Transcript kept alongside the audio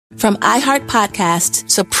From iHeart Podcasts,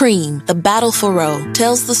 Supreme, The Battle for Roe,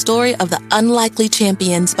 tells the story of the unlikely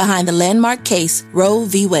champions behind the landmark case Roe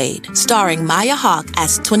v. Wade. Starring Maya Hawke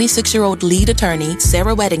as 26-year-old lead attorney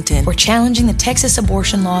Sarah Weddington. We're challenging the Texas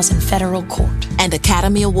abortion laws in federal court. And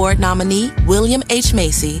Academy Award nominee William H.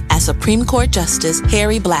 Macy as Supreme Court Justice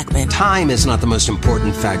Harry Blackmun. Time is not the most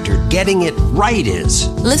important factor. Getting it right is.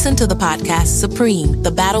 Listen to the podcast Supreme,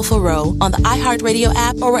 The Battle for Roe on the iHeartRadio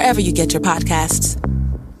app or wherever you get your podcasts.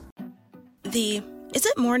 The "is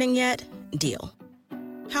it morning yet?" deal.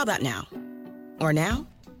 How about now? Or now?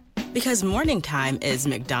 Because morning time is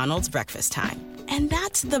McDonald's breakfast time. And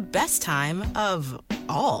that's the best time of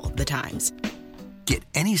all the times. Get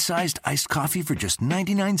any sized iced coffee for just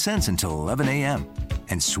 99 cents until 11 a.m.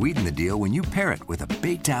 And sweeten the deal when you pair it with a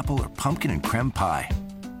baked apple or pumpkin and creme pie.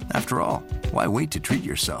 After all, why wait to treat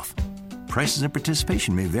yourself? Prices and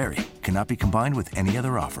participation may vary. Cannot be combined with any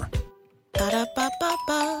other offer.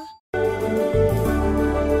 Ba-da-ba-ba-ba.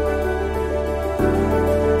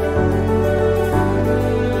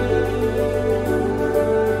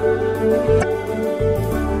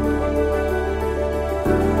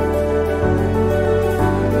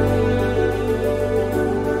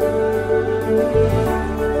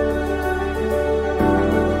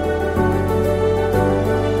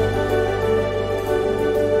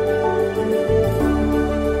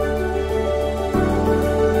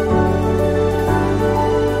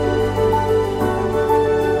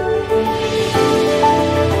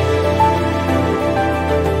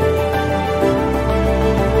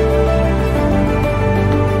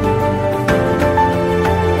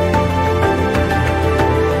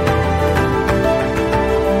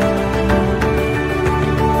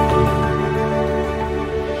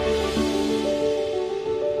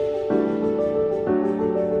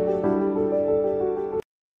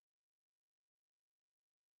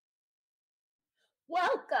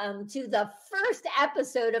 Welcome to the first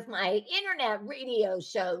episode of my internet radio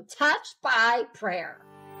show, Touched by Prayer.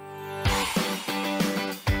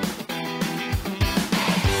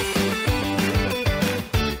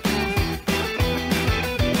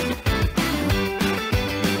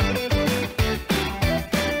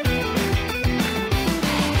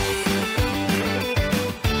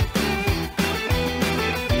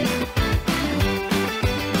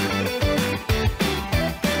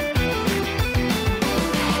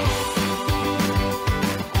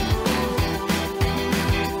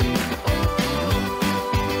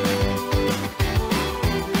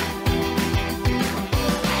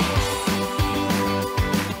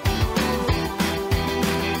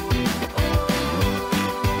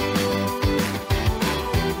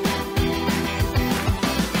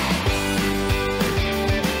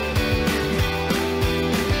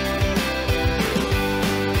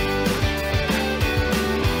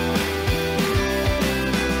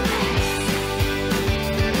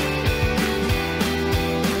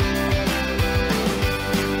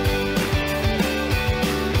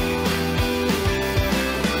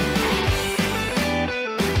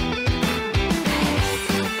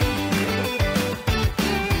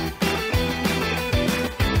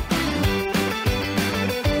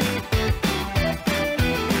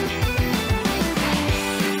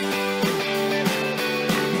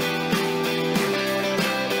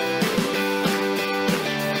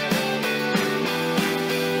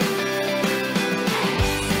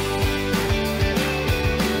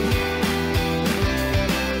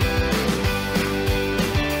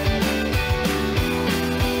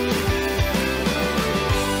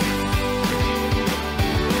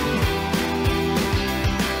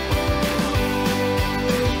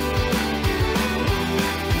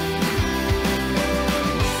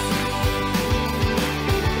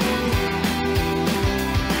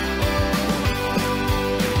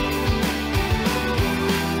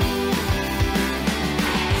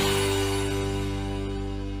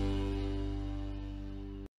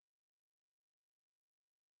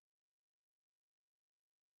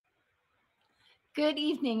 Good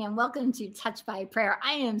evening and welcome to Touched by Prayer.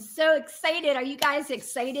 I am so excited. Are you guys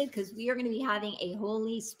excited? Because we are going to be having a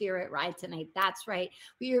Holy Spirit ride tonight. That's right.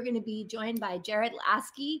 We are going to be joined by Jared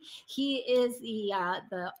Laskey. He is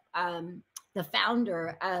the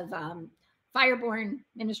founder of Fireborn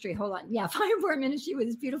Ministry. Hold on. Yeah, Fireborn Ministry with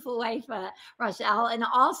his beautiful wife, Rochelle. And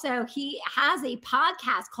also he has a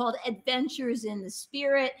podcast called Adventures in the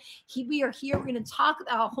Spirit. We are here. We're going to talk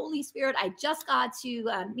about Holy Spirit. I just got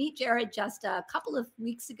to meet Jared just a couple of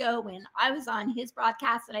weeks ago when I was on his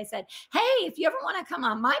broadcast. And I said, hey, if you ever want to come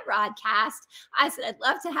on my broadcast, I said, I'd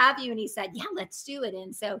love to have you. And he said, yeah, let's do it.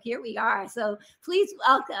 And so here we are. So please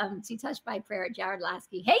welcome to Touched by Prayer, Jared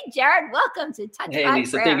Laskey. Hey, Jared, welcome to Touched by Hey,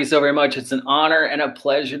 Lisa, Prayer. thank you so very much. It's an an honor and a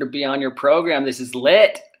pleasure to be on your program. This is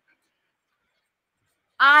lit.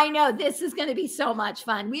 I know this is going to be so much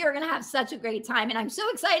fun. We are going to have such a great time. And I'm so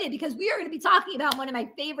excited because we are going to be talking about one of my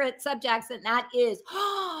favorite subjects, and that is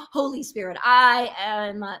Holy Spirit. I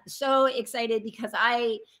am so excited because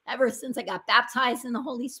ever since I got baptized in the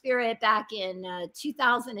Holy Spirit back in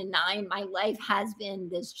 2009, my life has been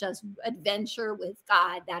this just adventure with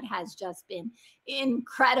God that has just been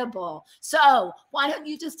incredible. So why don't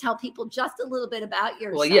you just tell people just a little bit about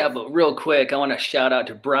yourself? Well, yeah, but real quick, I want to shout out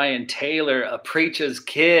to Brian Taylor, a preacher's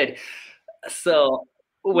kid. So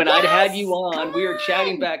when I'd had you on, we were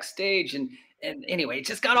chatting backstage, and anyway, it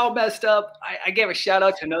just got all messed up. I gave a shout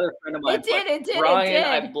out to another friend of mine. It did. Brian,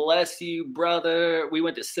 I bless you, brother. We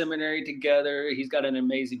went to seminary together. He's got an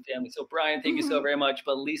amazing family. So Brian, thank you so very much.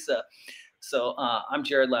 But Lisa, so I'm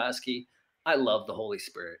Jared Laskey. I love the Holy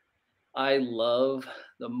Spirit. I love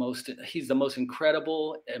he's the most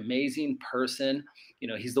incredible, amazing person.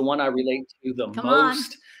 He's the one I relate to the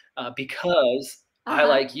most because I,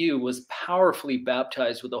 like you, was powerfully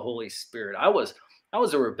baptized with the Holy Spirit. I was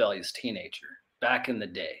a rebellious teenager back in the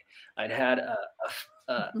day. I'd had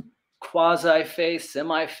a quasi-faith,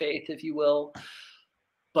 semi-faith, if you will,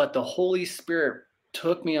 but the Holy Spirit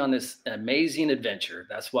took me on this amazing adventure.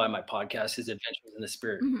 That's why my podcast is Adventures in the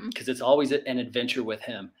Spirit, because it's always an adventure with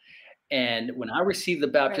him. And when I received the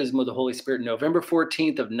baptism of the Holy Spirit, November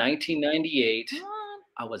 14th of 1998,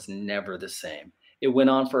 I was never the same. It went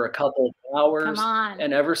on for a couple of hours.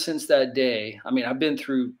 And ever since that day, I mean, I've been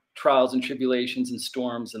through trials and tribulations and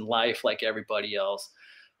storms in life like everybody else,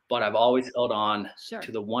 but I've always held on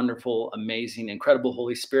to the wonderful, amazing, incredible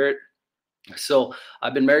Holy Spirit. So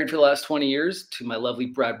I've been married for the last 20 years to my lovely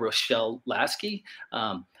bride, Rochelle Laskey.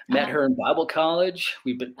 Met her in Bible college.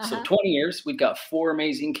 We've been so 20 years. We've got 4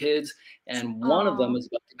 amazing kids, and one of them is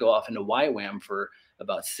about to go off into YWAM for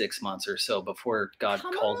about 6 months or so before God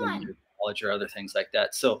calls him to college or other things like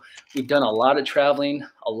that. So we've done a lot of traveling,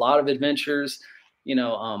 a lot of adventures.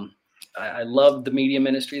 I love the media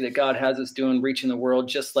ministry that God has us doing, reaching the world,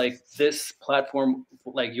 just like this platform,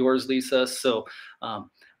 like yours, Lisa. So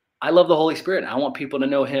I love the Holy Spirit. I want people to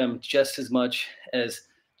know him just as much as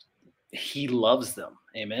he loves them.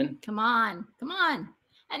 Amen. Come on.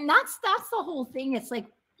 And that's the whole thing. It's like,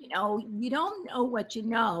 you don't know what you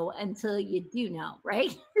know until you do know,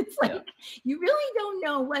 right? It's like, you really don't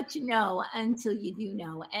know what you know until you do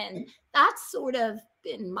know. And that's sort of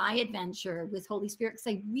been my adventure with Holy Spirit,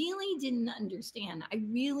 because I really didn't understand. I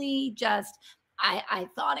really I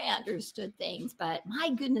thought I understood things, but my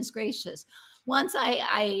goodness gracious, once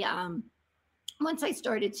I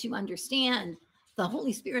started to understand the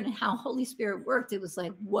Holy Spirit and how Holy Spirit worked, it was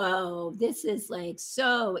like, whoa, this is like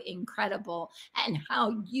so incredible. And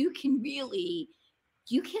how you can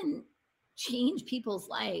change people's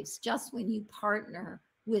lives just when you partner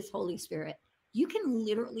with Holy Spirit. You can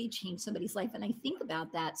literally change somebody's life. And I think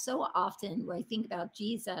about that so often, where I think about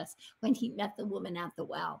Jesus when he met the woman at the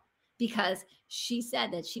well, because she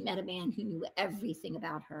said that she met a man who knew everything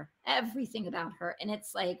about her. And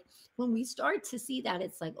it's like, when we start to see that,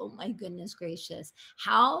 it's like, oh my goodness gracious,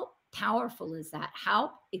 how powerful is that?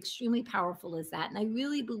 How extremely powerful is that? And I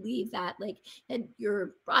really believe that, like, at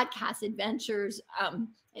your broadcast adventures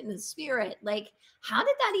in the Spirit, like, how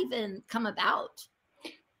did that even come about?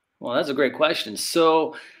 Well, that's a great question.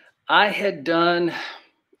 So I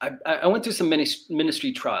went through some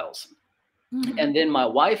ministry trials. And then my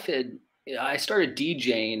wife I started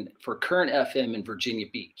DJing for Current FM in Virginia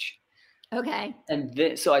Beach. Okay. And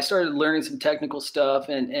then, so I started learning some technical stuff.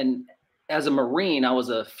 And as a Marine, I was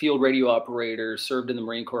a field radio operator, served in the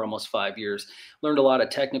Marine Corps almost 5 years, learned a lot of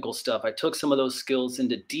technical stuff. I took some of those skills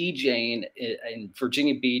into DJing in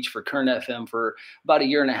Virginia Beach for Current FM for about 1.5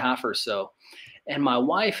 years or so. And my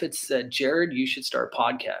wife had said, Jared, you should start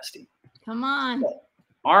podcasting. Come on.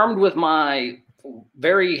 Armed with my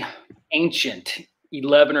very ancient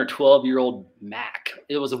 11 or 12-year-old Mac.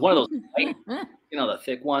 It was one of those, the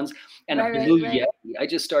thick ones, and a Blue Yeti. I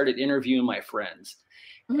just started interviewing my friends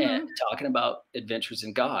and talking about adventures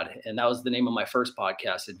in God. And that was the name of my first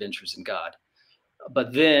podcast, Adventures in God.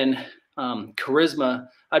 But then Charisma,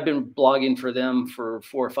 I'd been blogging for them for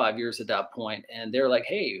 4 or 5 years at that point. And they're like,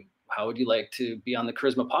 hey, how would you like to be on the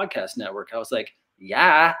Charisma Podcast Network? I was like,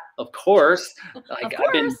 yeah, of course. Like,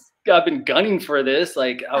 I've been gunning for this.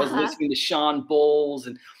 Like, I was listening to Sean Bowles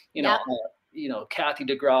and, Kathy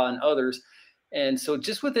DeGraw and others. And so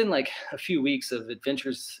just within like a few weeks of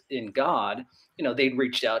Adventures in God, they'd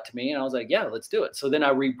reached out to me and I was like, yeah, let's do it. So then I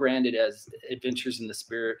rebranded as Adventures in the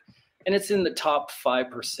Spirit. And it's in the top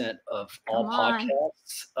 5% of all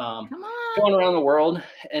podcasts going around the world.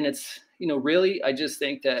 And it's, really, I just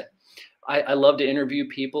think that I love to interview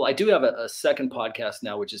people. I do have a second podcast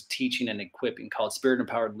now, which is teaching and equipping, called Spirit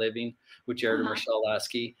Empowered Living with Jared and Rochelle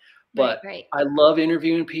Laskey. Right, But right. I love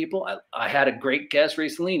interviewing people. I had a great guest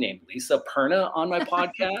recently named Lisa Perna on my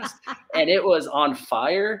podcast, and it was on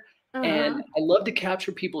fire. And I love to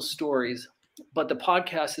capture people's stories, but the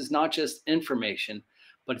podcast is not just information,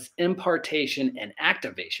 but it's impartation and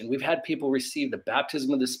activation. We've had people receive the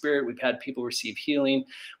baptism of the Spirit. We've had people receive healing.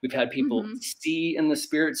 We've had people see in the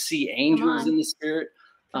Spirit, see angels in the Spirit.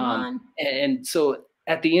 And so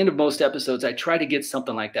at the end of most episodes, I try to get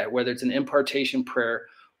something like that, whether it's an impartation prayer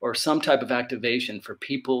or some type of activation for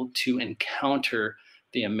people to encounter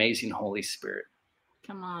the amazing Holy Spirit.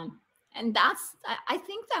 Come on. And I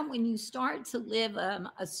think that when you start to live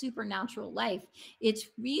a supernatural life, it's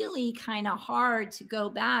really kind of hard to go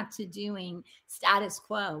back to doing status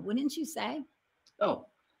quo. Wouldn't you say? Oh,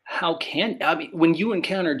 when you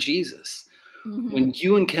encounter Jesus, when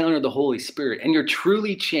you encounter the Holy Spirit and you're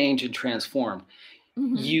truly changed and transformed,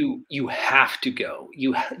 you have to go.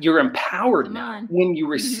 You're empowered now. When you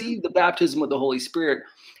receive the baptism of the Holy Spirit,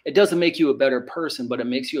 it doesn't make you a better person, but it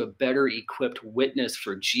makes you a better equipped witness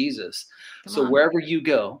for Jesus. So wherever you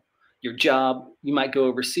go, your job, you might go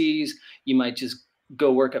overseas, you might just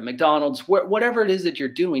go work at McDonald's, whatever it is that you're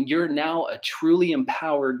doing, you're now a truly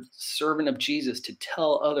empowered servant of Jesus to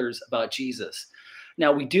tell others about Jesus.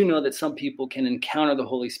 Now, we do know that some people can encounter the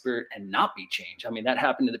Holy Spirit and not be changed. I mean, that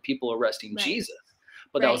happened to the people arresting Jesus.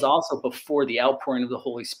 But that was also before the outpouring of the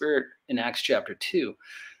Holy Spirit in Acts chapter 2.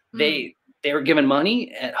 They were given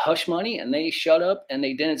money, hush money, and they shut up and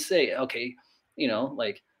they didn't say, okay,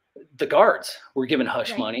 like the guards were given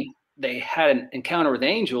hush money. They had an encounter with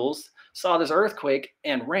angels, saw this earthquake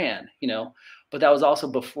and ran, but that was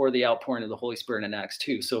also before the outpouring of the Holy Spirit in Acts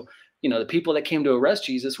 2. So, the people that came to arrest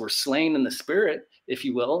Jesus were slain in the Spirit, if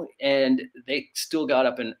you will, and they still got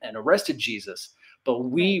up and arrested Jesus. But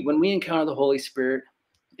when we encounter the Holy Spirit,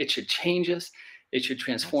 it should change us. It should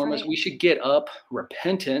transform us. We should get up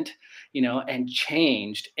repentant, and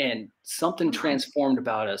changed and something transformed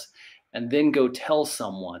about us, and then go tell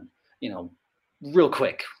someone, real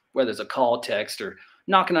quick, whether it's a call, text, or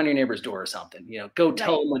knocking on your neighbor's door or something, go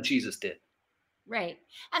tell them what Jesus did. Right.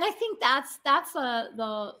 And I think that's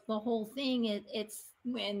the whole thing. It's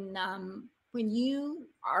when you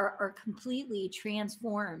are completely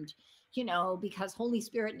transformed, because Holy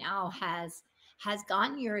Spirit now has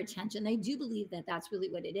gotten your attention. I do believe that that's really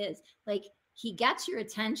what it is. Like, he gets your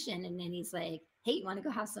attention and then he's like, hey, you want to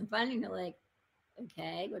go have some fun? And you're like,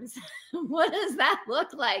 okay, what does that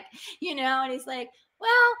look like? And he's like,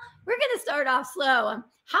 well, we're going to start off slow.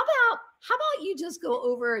 How about you just go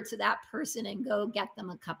over to that person and go get them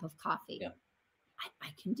a cup of coffee? Yeah. I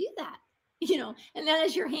can do that, and then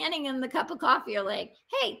as you're handing them the cup of coffee, you're like,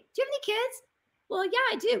 hey, do you have any kids? Well, yeah,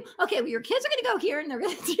 I do. Okay, well, your kids are going to go here and they're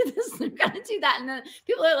going to do this and they're going to do that. And then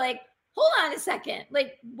people are like, hold on a second.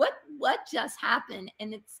 Like, what just happened?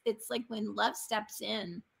 And it's like when love steps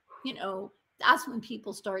in, that's when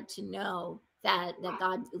people start to know that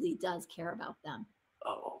God really does care about them.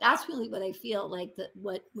 Oh, that's really what I feel like,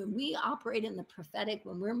 when we operate in the prophetic,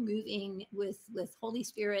 when we're moving with Holy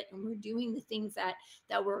Spirit and we're doing the things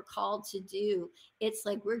that we're called to do, it's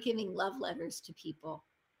like we're giving love letters to people.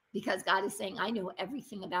 Because God is saying, I know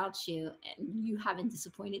everything about you and you haven't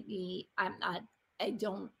disappointed me. I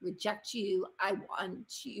don't reject you. I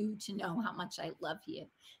want you to know how much I love you.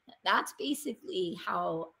 That's basically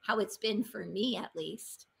how it's been for me, at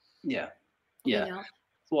least. Yeah. Yeah.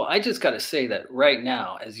 Well, I just got to say that right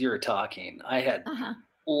now, as you're talking, I had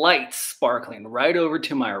lights sparkling right over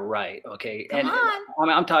to my right. Okay.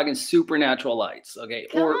 I'm talking supernatural lights. Okay.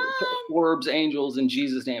 Orbs, angels in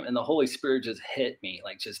Jesus' name. And the Holy Spirit just hit me,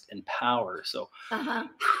 like, just in power. So the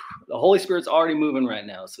Holy Spirit's already moving right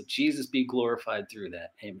now. So Jesus be glorified through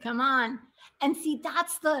that. Amen. Come on. And see,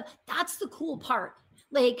 that's the cool part.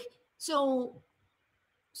 Like, so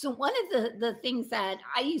one of the things that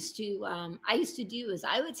I used to do is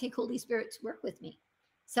I would take Holy Spirit to work with me.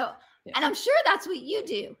 So, and I'm sure that's what you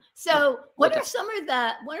do. So what are some of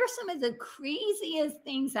the craziest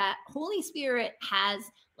things that Holy Spirit has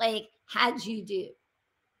had you do?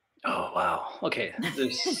 Oh, wow. Okay.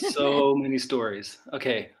 There's so many stories.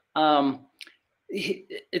 Okay.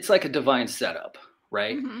 It's like a divine setup,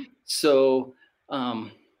 right? So,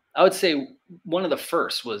 I would say one of the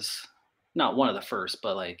first was not one of the first,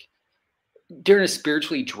 but like during a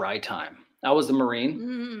spiritually dry time. I was a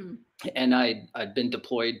Marine and I'd been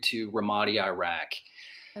deployed to Ramadi, Iraq.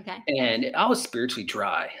 Okay. And I was spiritually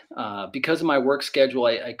dry. Because of my work schedule,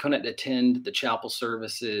 I couldn't attend the chapel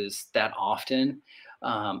services that often.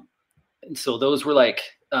 And so those were like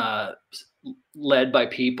led by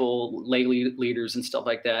people, lay leaders and stuff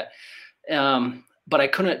like that. But I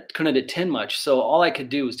couldn't attend much. So all I could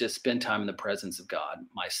do was just spend time in the presence of God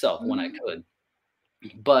myself when I could.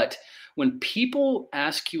 But when people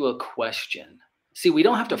ask you a question, see, we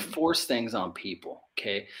don't have to force things on people.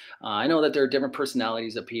 Okay. I know that there are different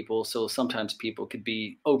personalities of people. So sometimes people could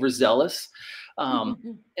be overzealous.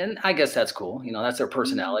 And I guess that's cool. You know, that's their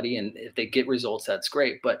personality. And if they get results, that's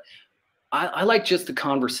great. But I like just the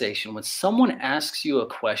conversation. When someone asks you a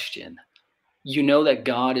question, you know that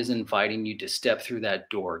God is inviting you to step through that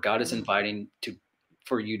door. God is inviting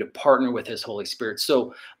for you to partner with his Holy Spirit.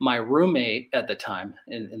 So my roommate at the time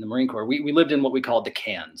in the Marine Corps, we lived in what we called the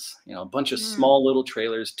cans, you know, a bunch of small little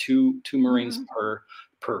trailers, two Marines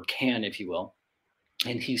per can, if you will.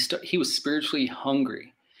 And he was spiritually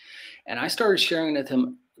hungry. And I started sharing with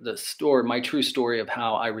him my true story of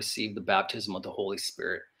how I received the baptism of the Holy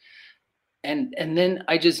Spirit. And then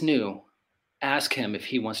I just knew, ask him if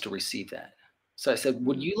he wants to receive that. So I said,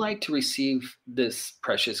 would you like to receive this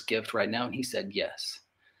precious gift right now? And he said, yes.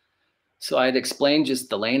 So I had explained just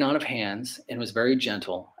the laying on of hands, and was very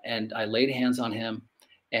gentle. And I laid hands on him,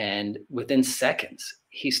 and within seconds,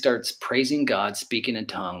 he starts praising God, speaking in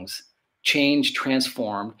tongues, changed,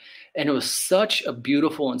 transformed. And it was such a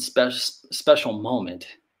beautiful and special moment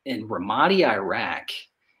in Ramadi, Iraq,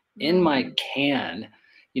 in my can,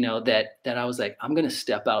 you know, that I was like, I'm going to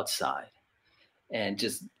step outside and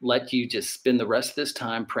just let you just spend the rest of this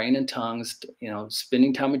time praying in tongues, you know,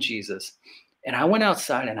 spending time with Jesus. And I went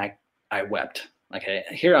outside and I wept. Okay,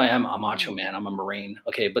 here I am, a macho man, I'm a Marine.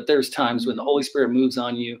 Okay, but there's times when the Holy Spirit moves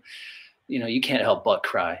on you, you know, you can't help but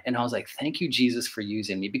cry. And I was like, thank you, Jesus, for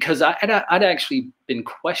using me, because I'd actually been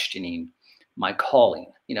questioning my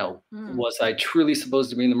calling. You know, was I truly supposed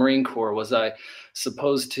to be in the Marine Corps? Was I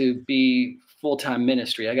supposed to be full-time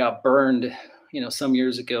ministry? I got burned, you know, some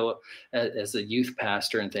years ago as a youth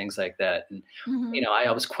pastor and things like that. And, you know,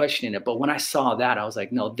 I was questioning it. But when I saw that, I was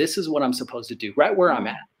like, no, this is what I'm supposed to do right where I'm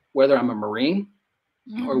at, whether I'm a Marine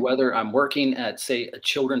or whether I'm working at, say, a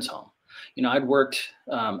children's home. You know, I'd worked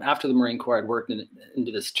after the Marine Corps, I'd worked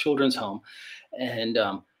into this children's home. And,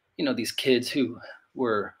 you know, these kids who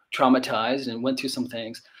were traumatized and went through some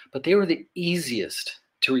things, but they were the easiest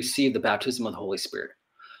to receive the baptism of the Holy Spirit.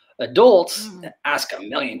 Adults ask a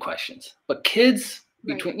million questions, but kids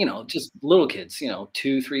between, you know, just little kids, you know,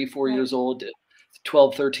 2, 3, 4 years old, to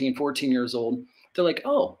 12, 13, 14 years old, they're like,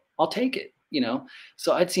 oh, I'll take it, you know?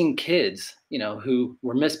 So I'd seen kids, you know, who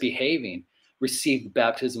were misbehaving, receive the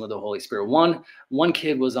baptism of the Holy Spirit. One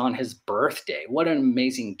kid was on his birthday. What an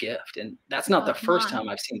amazing gift. And that's not the first time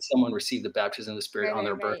I've seen someone receive the baptism of the Spirit on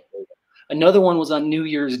their birthday. Another one was on New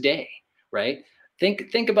Year's Day, right?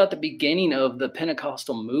 Think about the beginning of the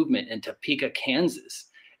Pentecostal movement in Topeka, Kansas.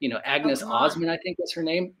 You know, Agnes Osmond, I think was her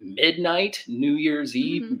name. Midnight, New Year's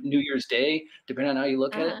Eve, New Year's Day, depending on how you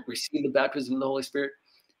look at it, receive the baptism of the Holy Spirit.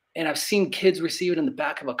 And I've seen kids receive it in the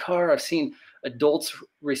back of a car. I've seen adults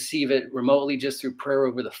receive it remotely just through prayer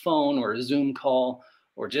over the phone or a Zoom call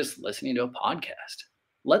or just listening to a podcast.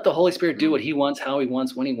 Let the Holy Spirit do what he wants, how he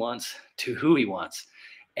wants, when he wants, to who he wants.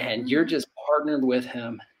 And you're just partnered with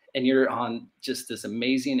him, and you're on just this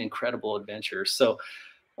amazing, incredible adventure. So,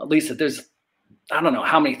 Lisa, there's, I don't know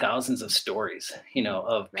how many thousands of stories, you know,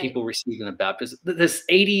 of people receiving the baptism. This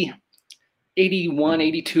 81,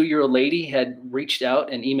 82-year-old lady had reached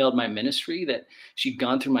out and emailed my ministry that she'd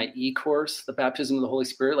gone through my e-course, the baptism of the Holy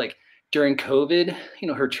Spirit. Like during COVID, you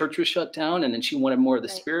know, her church was shut down, and then she wanted more of the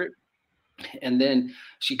Spirit. And then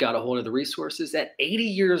she got a hold of the resources. At 80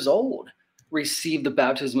 years old, received the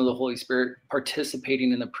baptism of the Holy Spirit,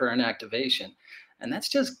 participating in the prayer and activation. And that's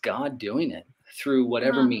just God doing it through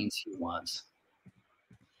whatever means he wants.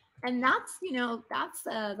 And that's, you know, that's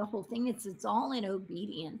the whole thing. It's all in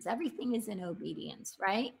obedience. Everything is in obedience,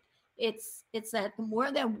 right? It's that the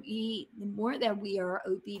more that we are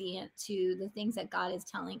obedient to the things that God is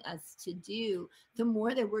telling us to do, the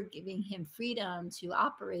more that we're giving him freedom to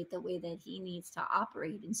operate the way that he needs to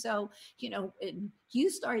operate. And so, you know, you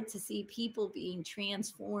start to see people being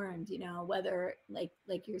transformed, you know, whether like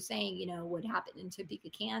you're saying, you know, what happened in Topeka,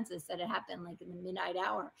 Kansas, that it happened like in the midnight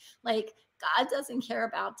hour. Like God doesn't care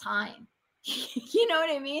about time. You know what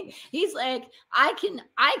I mean? He's like, I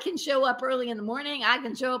can show up early in the morning. I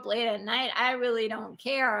can show up late at night. I really don't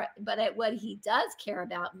care. But what he does care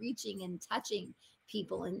about, reaching and touching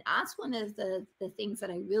people. And that's one of the things that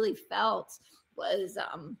I really felt was,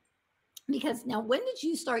 because now, when did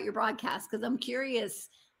you start your broadcast? Because I'm curious,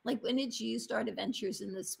 like, when did you start Adventures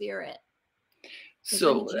in the Spirit?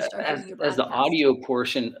 So as the audio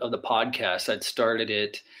portion of the podcast, I'd started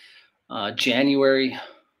it January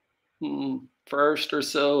first or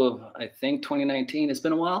so of, I think, 2019. It's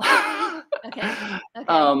been a while. Okay.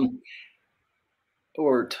 Okay.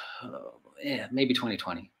 Or yeah, maybe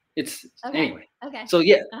 2020. It's Okay. anyway. Okay. So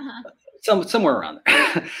yeah, Uh-huh. somewhere around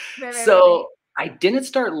there. Right. So I didn't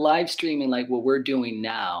start live streaming like what we're doing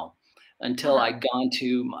now until Uh-huh. I'd gone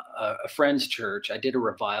to a friend's church. I did a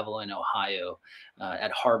revival in Ohio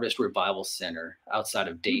at Harvest Revival Center outside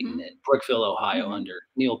of Dayton Mm-hmm. in Brookville, Ohio, Mm-hmm. under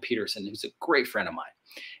Neil Peterson, who's a great friend of mine.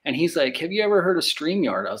 And he's like, "Have you ever heard of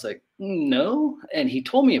StreamYard?" I was like, "No." And he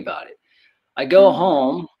told me about it. I go Mm-hmm.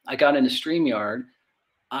 home, I got into StreamYard.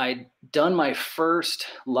 I'd done my first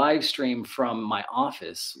live stream from my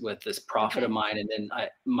office with this prophet of Okay. mine, and then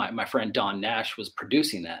my friend Don Nash was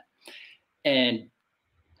producing that. And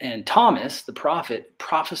Thomas, the prophet,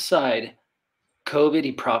 prophesied COVID.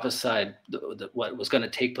 He prophesied what was going to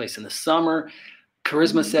take place in the summer.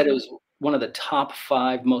 Charisma Mm-hmm. said it was one of the top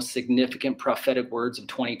 5 most significant prophetic words of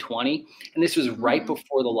 2020, and this was right Mm-hmm.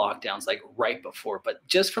 before the lockdowns, like right before. But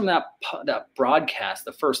just from that broadcast,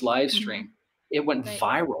 the first live Mm-hmm. stream, it went Right.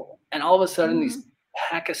 viral, and all of a sudden Mm-hmm. these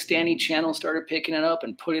Pakistani channels started picking it up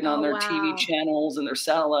and putting it on Oh, their TV wow. channels and their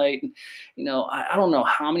satellite. And, I don't know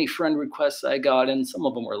how many friend requests I got, and some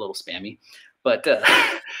of them were a little spammy, but just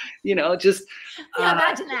Yeah, uh,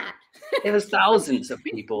 imagine that. it was thousands of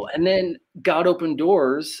people. And then God opened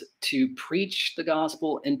doors to preach the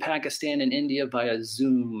gospel in Pakistan and India via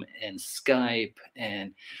Zoom and Skype.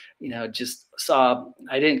 And, just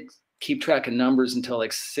I didn't keep track of numbers until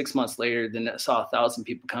like 6 months later. Then I saw 1,000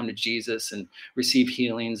 people come to Jesus and receive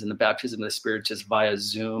healings and the baptism of the Spirit just via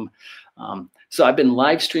Zoom. So I've been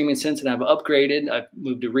live streaming since, and I've upgraded. I've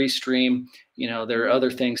moved to Restream. There are other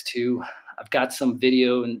things too. I've got some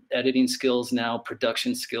video and editing skills now,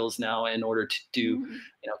 production skills now, in order to do, Mm-hmm.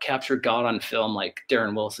 capture God on film like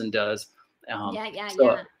Darren Wilson does. Yeah.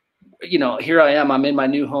 So, here I am. I'm in my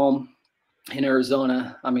new home in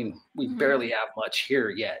Arizona. I mean, we Mm-hmm. barely have much here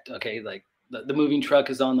yet. Okay, like the moving truck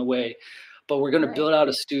is on the way, but we're going to Right. build out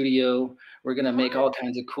a studio. We're going to make What? all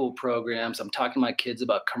kinds of cool programs. I'm talking to my kids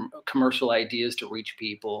about commercial ideas to reach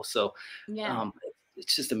people. So Yeah.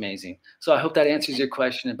 it's just amazing. So I hope that answers your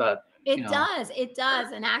question about. It does. It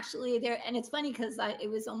does. And actually and it's funny because it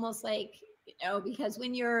was almost like, because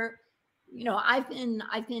when you're, I've been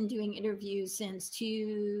doing interviews since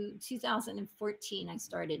 2014. I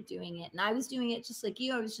started doing it, and I was doing it just like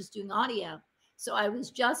you. I was just doing audio. So I was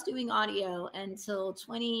just doing audio until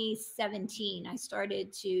 2017. I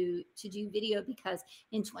started to do video because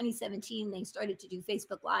in 2017 they started to do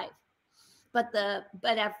Facebook Live. But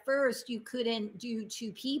at first you couldn't do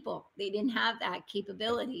 2 people. They didn't have that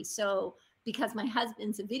capability. So because my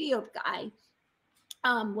husband's a video guy,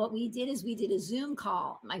 what we did is we did a Zoom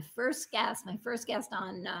call. My first guest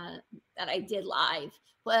on that I did live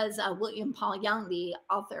was William Paul Young, the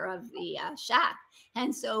author of the Shack.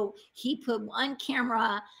 And so he put one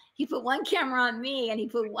camera on me, and he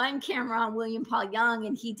put one camera on William Paul Young,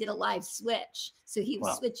 and he did a live switch. So he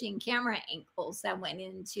was switching camera angles that went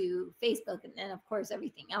into Facebook, and then of course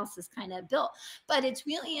everything else is kind of built. But it's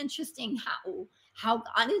really interesting how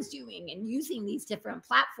God is doing and using these different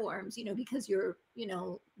platforms, because you're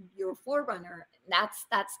a forerunner. That's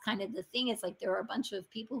kind of the thing. It's like there are a bunch of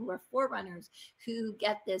people who are forerunners who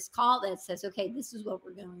get this call that says, okay, this is what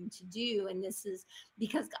we're going to do. And this is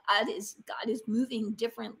because God is moving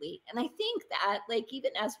differently. And I think that, like,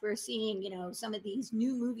 even as we're seeing, some of these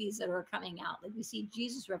new movies that are coming out, like we see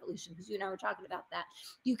Jesus Revolution, because you and I were talking about that.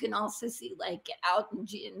 You can also see like Get Out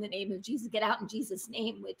in the name of Jesus, Get Out in Jesus'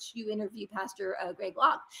 name, which you interview Pastor Greg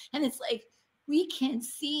Locke. And it's like, we can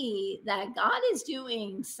see that God is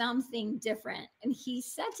doing something different. And he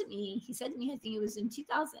said to me, I think it was in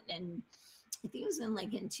 2000, and I think it was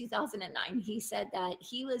in 2009, he said that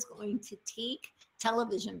he was going to take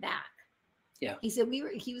television back. Yeah. He said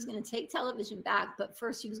he was going to take television back, but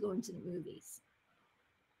first he was going to the movies.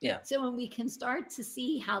 Yeah. So when we can start to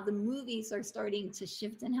see how the movies are starting to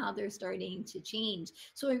shift and how they're starting to change.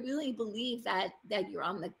 So I really believe that you're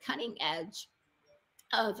on the cutting edge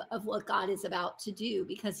of what God is about to do,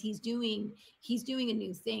 because he's doing a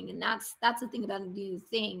new thing. And that's the thing about a new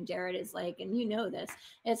thing, Jared, is like, and this,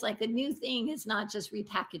 it's like a new thing is not just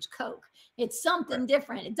repackaged Coke. It's something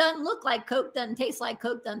different. It doesn't look like Coke, doesn't taste like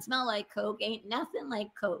Coke, doesn't smell like Coke, ain't nothing like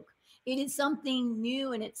Coke. It is something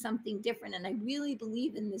new and it's something different. And I really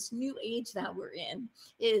believe in this new age that we're in,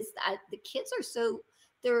 is that the kids are so,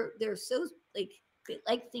 they're so like, they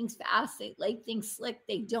like things fast. They like things slick.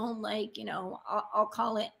 They don't like, I'll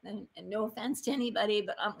call it, and no offense to anybody,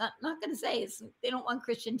 but I'm not going to say they don't want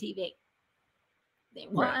Christian TV. They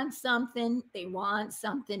want something. They want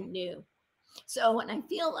something new. So, and I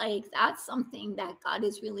feel like that's something that God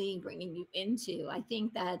is really bringing you into. I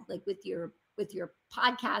think that like with your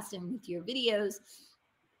podcast and with your videos,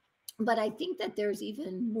 but I think that there's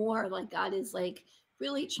even more, like God is like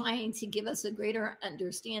really trying to give us a greater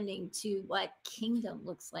understanding to what kingdom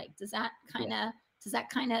looks like. Does that kind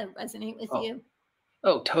of resonate with Oh, you?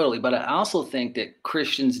 oh, totally. But I also think that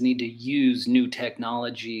Christians need to use new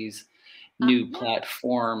technologies, new Yeah.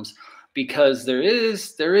 platforms, because there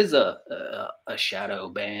is a shadow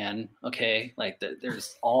ban. Okay, like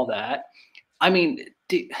there's all that. I mean,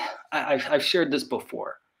 I've shared this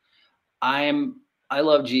before. I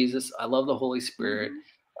love Jesus. I love the Holy Spirit. Mm-hmm.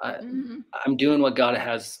 I, Mm-hmm. I'm doing what God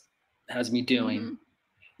has me doing,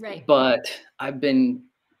 Mm-hmm. Right. but I've been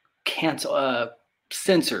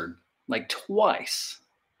censored like twice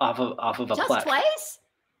off of a Just platform. twice?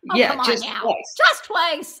 Oh, Yeah, come on just now. twice. Just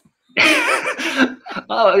twice.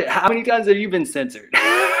 Oh, how many times have you been censored?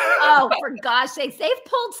 Oh, for gosh sakes. They've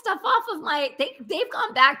pulled stuff off of they've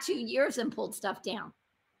gone back 2 years and pulled stuff down.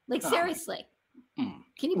 Like Oh my. seriously. Mm.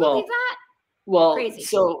 Can you believe Well, that? Well, Crazy.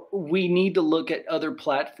 so we need to look at other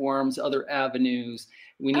platforms, other avenues.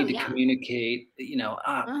 We Oh need to yeah. communicate.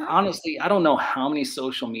 Uh-huh. Honestly, I don't know how many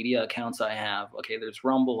social media accounts I have. Okay, there's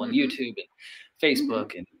Rumble and Mm-hmm. YouTube and Mm-hmm.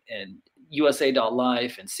 Facebook and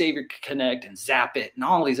USA.life and Savior Connect and Zap It and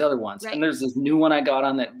all these other ones. And Right. there's this new one I got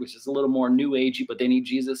on that, which is a little more new agey, but they need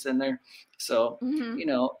Jesus in there. So, Mm-hmm.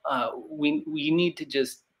 we need to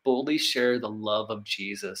just boldly share the love of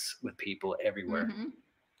Jesus with people everywhere. Mm-hmm.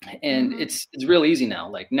 And Mm-hmm. it's real easy now.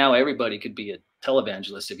 Like now everybody could be a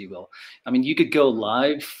televangelist, if you will. I mean, you could go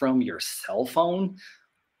live from your cell phone.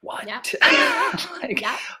 What? Yep. Like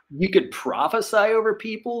Yep. you could prophesy over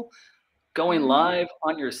people going Mm-hmm. live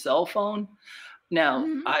on your cell phone. Now,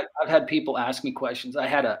 Mm-hmm. I've had people ask me questions. I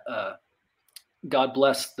had a God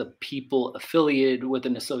bless the people affiliated with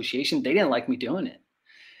an association. They didn't like me doing it.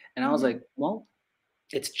 And I was Mm-hmm. like, well,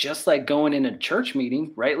 it's just like going in a church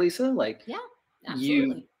meeting, right, Lisa? Like Yeah, you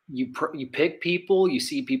absolutely. you pick people, you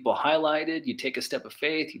see people highlighted, you take a step of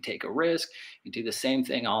faith, you take a risk, you do the same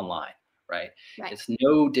thing online, right? Right. It's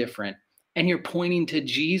no different, and you're pointing to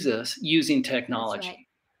Jesus using That's right. technology.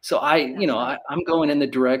 So That's right. I'm going in the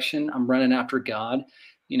direction, I'm running after God,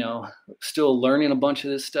 still learning a bunch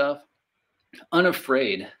of this stuff,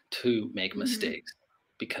 unafraid to make Mm-hmm. mistakes,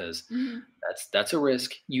 because Mm-hmm. that's a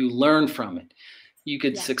risk. You learn from it. You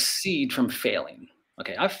could Yeah, succeed from failing.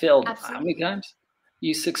 Okay, I failed how many absolutely. times?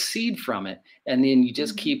 You succeed from it, and then you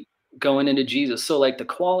just Mm-hmm. keep going into Jesus. So like the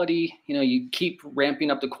quality, you keep ramping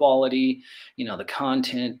up the quality, the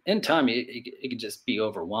content. In time, it could just be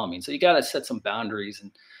overwhelming. So you got to set some boundaries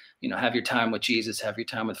and have your time with Jesus, have your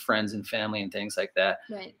time with friends and family and things like that.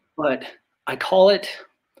 Right. But I call it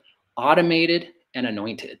automated and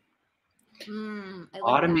anointed. I like that.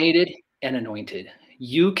 Automated and anointed.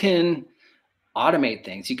 You can automate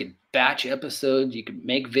things. You could batch episodes, you could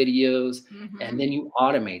make videos, Mm-hmm. and then you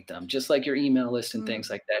automate them, just like your email list and Mm. things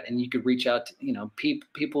like that. And you could reach out to,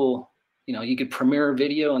 people, you could premiere a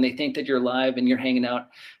video and they think that you're live and you're hanging out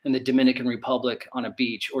in the Dominican Republic on a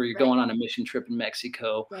beach, or you're Right. going on a mission trip in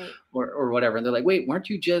Mexico Right. or whatever. And they're like, wait, weren't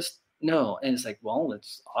you just, no. And it's like, well,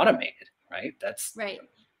 it's automated, right? That's Right.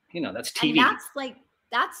 that's And TV.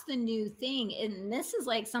 that's the new thing. And this is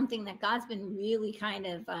like something that God's been really kind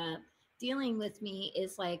of dealing with me,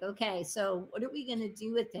 is like, okay, so what are we going to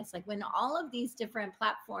do with this? Like when all of these different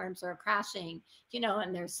platforms are crashing,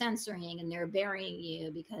 and they're censoring and they're burying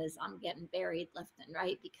you, because I'm getting buried left and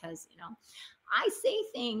right, because, I say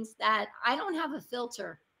things that I don't have a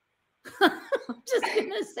filter. I'm just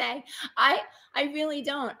going to say, I really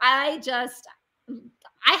don't. I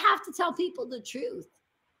have to tell people the truth,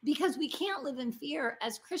 because we can't live in fear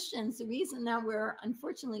as Christians. The reason that we're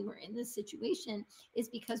in this situation is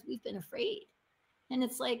because we've been afraid. And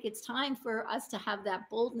it's like, it's time for us to have that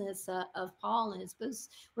boldness of Paul. And it's supposed,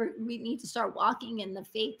 we need to start walking in the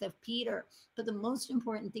faith of Peter. But the most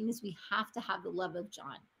important thing is we have to have the love of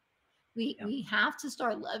John. We have to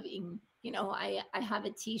start loving. I have a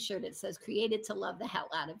t-shirt that says created to love the hell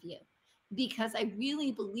out of you, because I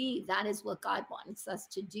really believe that is what God wants us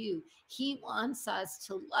to do. He wants us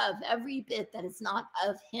to love every bit that is not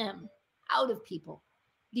of him out of people,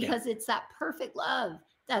 because it's that perfect love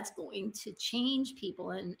that's going to change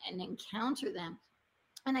people and encounter them.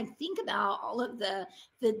 And I think about all of the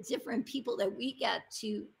different people that we get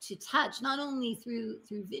to touch, not only through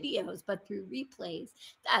videos, but through replays.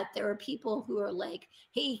 That there are people who are like,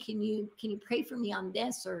 hey, can you pray for me on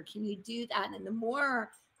this, or can you do that? And the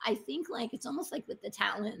more, I think, like, it's almost like with the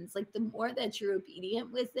talents, like the more that you're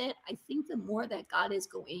obedient with it, I think the more that God is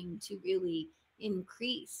going to really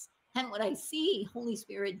increase. And what I see Holy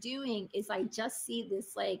Spirit doing is I just see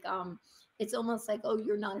this like, it's almost like, oh,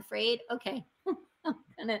 you're not afraid. Okay.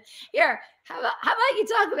 Kind of here. How about you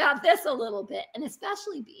talk about this a little bit? And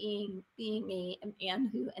especially being a man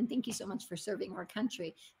who, and thank you so much for serving our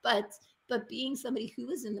country, but being somebody who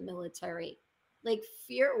was in the military, like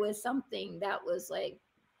fear was something that was like,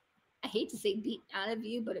 I hate to say beaten out of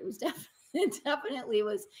you, but it was definitely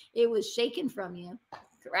it was shaken from you.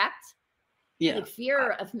 Correct? Yeah. Like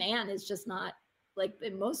fear of man is just not like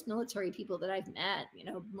in most military people that I've met,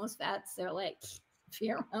 most vets, they're like,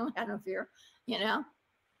 fear, I don't have no fear,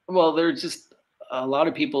 Well, there's just a lot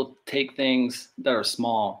of people take things that are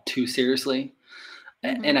small too seriously.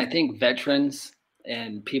 And I think veterans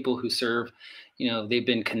and people who serve, they've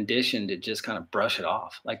been conditioned to just kind of brush it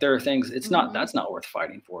off. Like there are things that's not worth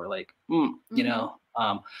fighting for. Like, you're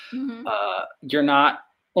not,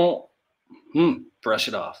 oh, brush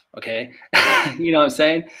it off. Okay. You know what I'm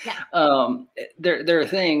saying? Yeah. There are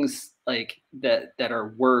things like that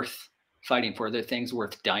are worth fighting for. There are things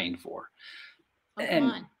worth dying for. Oh,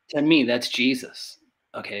 And to me, that's Jesus.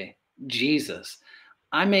 Okay. Jesus.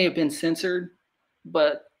 I may have been censored,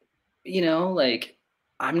 but like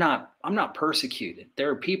I'm not persecuted. There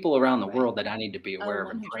are people around the world that I need to be aware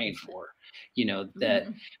of and praying for.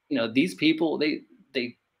 These people,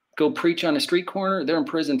 they go preach on a street corner, they're in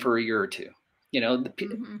prison for a year or two.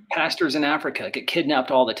 Pastors in Africa get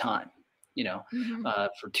kidnapped all the time,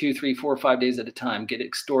 for 2, 3, 4, 5 days at a time, get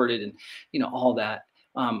extorted and, all that.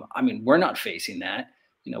 We're not facing that.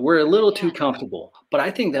 We're a little too comfortable, but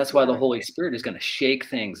I think that's why the Holy Spirit is going to shake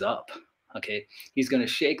things up. Okay. He's going to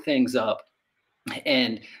shake things up.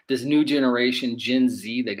 And this new generation, Gen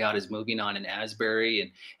Z, that God is moving on in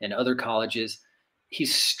Asbury and other colleges,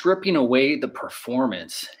 he's stripping away the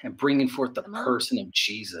performance and bringing forth the person of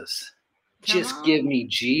Jesus. Just give me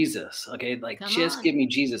Jesus. Okay. Give me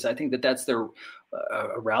Jesus. I think that's their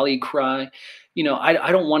rally cry.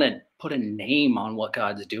 I don't want to put a name on what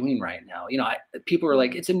God's doing right now. People are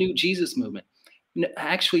like, it's a new Jesus movement.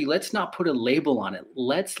 Actually, let's not put a label on it.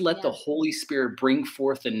 Let's let the Holy Spirit bring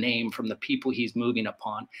forth a name from the people he's moving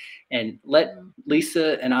upon, and let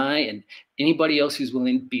Lisa and I and anybody else who's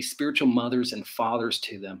willing to be spiritual mothers and fathers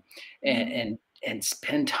to them and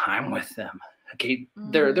spend time with them. Okay.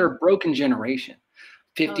 They're a broken generation.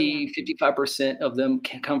 55% of them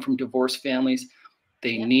can come from divorced families.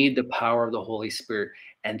 They need the power of the Holy Spirit,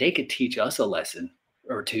 and they could teach us a lesson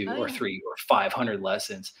or two or 3 or 500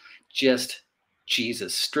 lessons. Just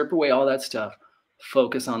Jesus. Strip away all that stuff.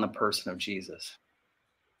 Focus on the person of Jesus.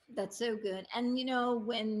 That's so good. And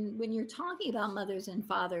when you're talking about mothers and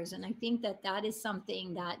fathers, and I think that is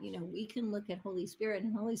something that we can look at Holy Spirit,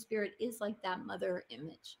 and Holy Spirit is like that mother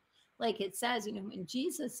image. Like it says, when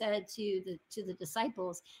Jesus said to the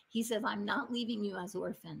disciples, he says, I'm not leaving you as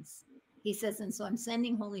orphans. He says, and so I'm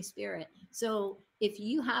sending Holy Spirit. So if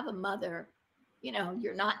you have a mother,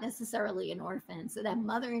 you're not necessarily an orphan. So that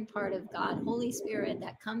mothering part of God, Holy Spirit,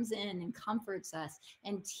 that comes in and comforts us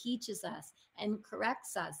and teaches us and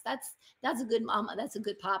corrects us. That's a good mama. That's a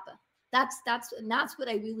good papa. That's what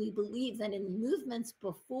I really believe, that in movements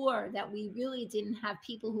before, that we really didn't have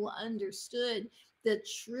people who understood the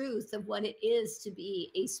truth of what it is to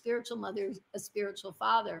be a spiritual mother, a spiritual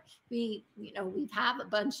father. We have a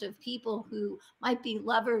bunch of people who might be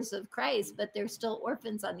lovers of Christ, but they're still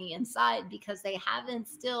orphans on the inside because they haven't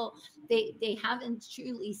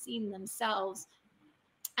truly seen themselves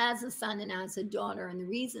as a son and as a daughter. And the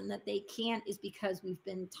reason that they can't is because we've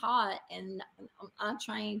been taught, and I'm not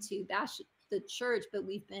trying to bash the church, but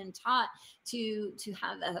we've been taught to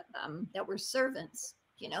have that we're servants.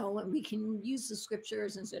 And we can use the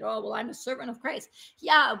scriptures and say, oh, well, I'm a servant of Christ.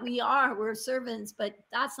 Yeah, we're servants, but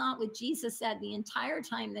that's not what Jesus said. The entire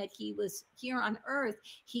time that he was here on earth,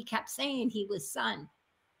 he kept saying he was son.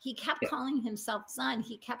 He kept calling himself son.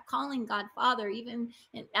 He kept calling God Father. Even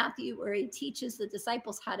in Matthew, where he teaches the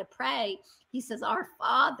disciples how to pray, he says, our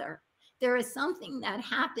Father. There is something that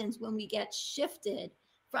happens when we get shifted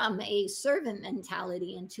from a servant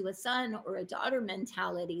mentality into a son or a daughter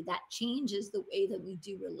mentality that changes the way that we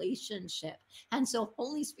do relationship. And so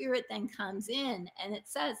Holy Spirit then comes in, and it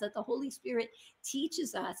says that the Holy Spirit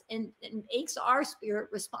teaches us and makes our spirit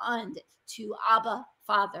respond to Abba,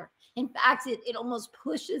 Father. In fact, it almost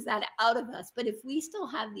pushes that out of us. But if we still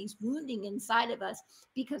have these wounding inside of us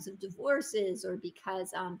because of divorces, or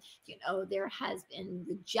because, there has been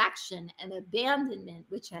rejection and abandonment,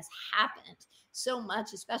 which has happened so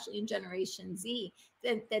much, especially in Generation Z,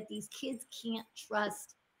 that these kids can't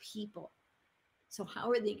trust people. So how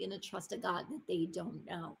are they going to trust a God that they don't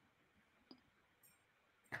know?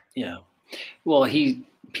 Yeah. Well, he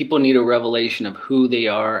people need a revelation of who they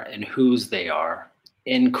are and whose they are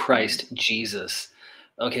in Christ Jesus.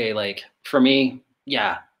 Okay, like for me,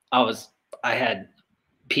 yeah, I had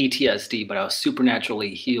PTSD, but I was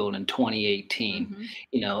supernaturally healed in 2018.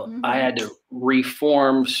 I had to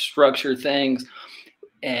reform, structure things,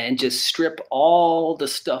 and just strip all the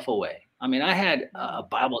stuff away. I mean, I had a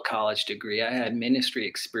Bible college degree, I had ministry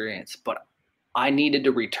experience, but I needed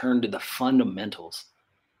to return to the fundamentals,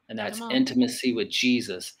 and that's intimacy with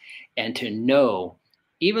Jesus, and to know,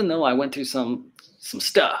 even though I went through some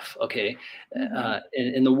stuff, okay,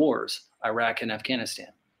 in the wars, Iraq and Afghanistan,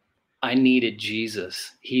 I needed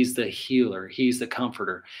Jesus. He's the healer. He's the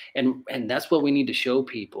comforter, and that's what we need to show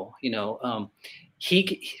people. He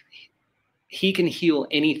he can heal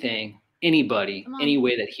anything, anybody, any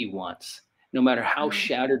way that he wants, no matter how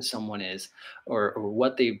shattered someone is or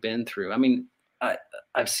what they've been through. I mean,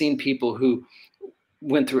 I've seen people who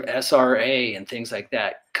went through SRA and things like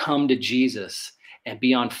that come to Jesus and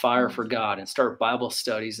be on fire for God and start Bible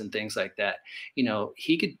studies and things like that.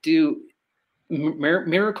 He could do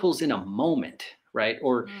miracles in a moment, right?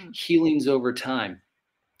 Or healings over time.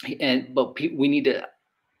 But we need to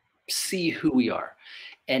see who we are.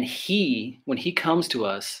 And when he comes to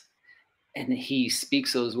us and he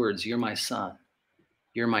speaks those words, "You're my son,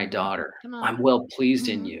 you're my daughter, I'm well pleased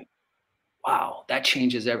in you." Wow, that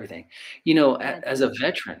changes everything. As a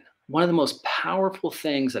veteran, one of the most powerful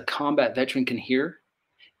things a combat veteran can hear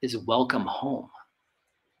is "welcome home."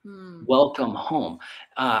 Welcome home.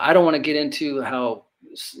 I don't want to get into how,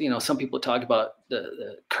 some people talk about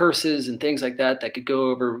the curses and things like that could go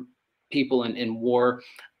over people in war.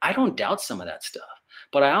 I don't doubt some of that stuff.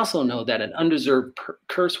 But I also know that an undeserved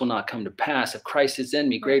curse will not come to pass. If Christ is in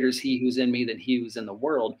me, greater is he who's in me than he who's in the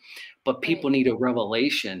world. But people need a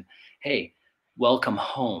revelation. Hey, welcome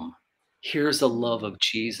home. Here's the love of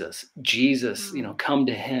Jesus. Jesus, come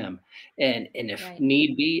to him. And if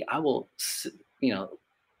need be, I will,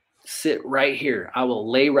 sit right here. I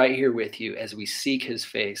will lay right here with you as we seek his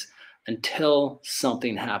face until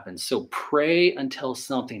something happens. So pray until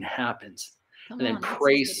something happens, and then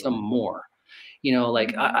pray some more.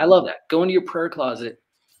 I love that. Go into your prayer closet,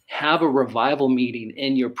 have a revival meeting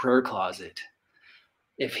in your prayer closet.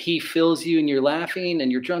 If he fills you and you're laughing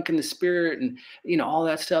and you're drunk in the spirit and all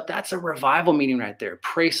that stuff, that's a revival meeting right there.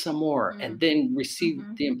 Pray some more and then receive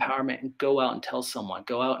the empowerment and go out and tell someone.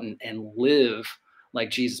 Go out and live like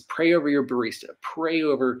Jesus. Pray over your barista. Pray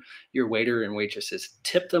over your waiter and waitresses.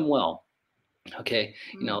 Tip them well. Okay.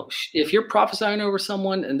 If you're prophesying over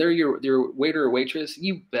someone and they're your waiter or waitress,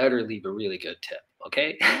 you better leave a really good tip.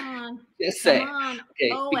 Okay. Just say,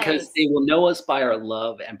 okay, always. Because they will know us by our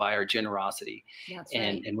love and by our generosity. That's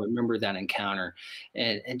right. And remember that encounter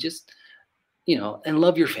and just, and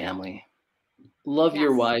love your family, love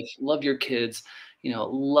your wife, love your kids,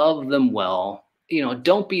 love them well.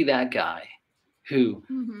 Don't be that guy who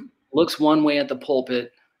looks one way at the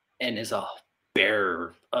pulpit and is a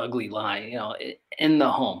bare, ugly lie, in the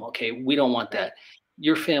home. Okay. We don't want that.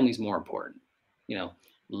 Your family's more important,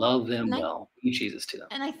 love them well, be Jesus to them.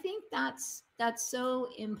 And I think that's so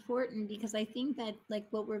important, because I think that, like,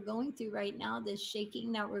 what we're going through right now, this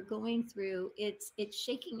shaking that we're going through, it's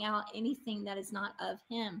shaking out anything that is not of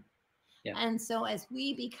him. Yeah. And so as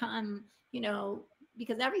we become,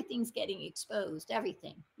 because everything's getting exposed,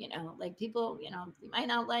 everything, like people, you might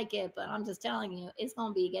not like it, but I'm just telling you, it's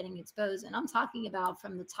going to be getting exposed. And I'm talking about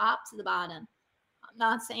from the top to the bottom. I'm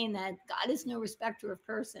not saying that God is no respecter of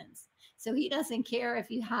persons. So he doesn't care if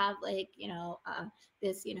you have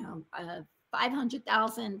this,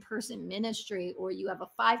 500,000 person ministry or you have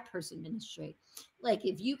a 5-person ministry. Like,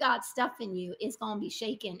 if you got stuff in you, it's going to be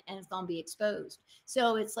shaken and it's going to be exposed.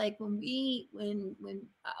 So it's like when we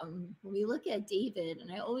look at David,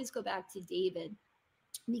 and I always go back to David,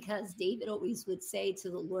 because David always would say to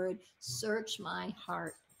the Lord, "Search my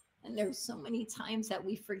heart." And there's so many times that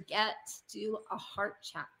we forget to do a heart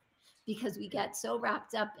check, because we get so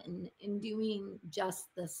wrapped up in doing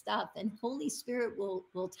just the stuff. And Holy Spirit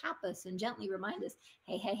will tap us and gently remind us,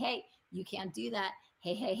 hey, you can't do that.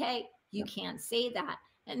 Hey, you can't say that.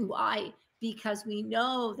 And why? Because we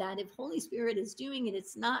know that if Holy Spirit is doing it,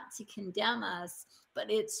 it's not to condemn us, but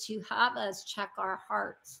it's to have us check our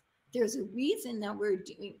hearts. There's a reason that we're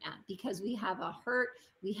doing that, because we have a hurt,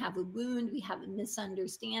 we have a wound, we have a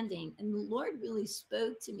misunderstanding. And the Lord really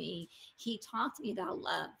spoke to me. He talked to me about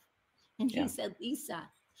love. And he said, "Lisa,"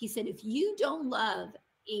 he said, "if you don't love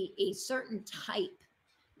a certain type,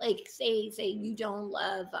 like say you don't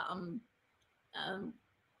love, I'm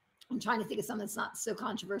trying to think of something that's not so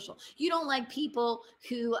controversial. You don't like people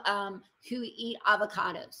who eat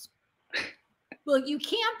avocados. Well, you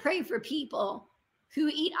can't pray for people who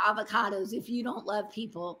eat avocados if you don't love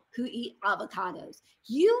people who eat avocados.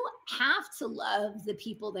 You have to love the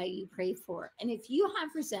people that you pray for. And if you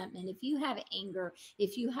have resentment, if you have anger,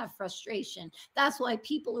 if you have frustration, that's why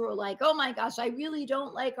people are like, oh my gosh, I really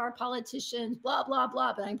don't like our politicians, blah, blah,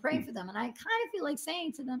 blah, but I'm praying for them. And I kind of feel like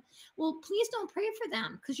saying to them, well, please don't pray for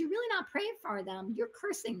them, because you're really not praying for them. You're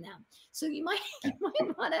cursing them. So you might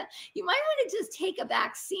want to just take a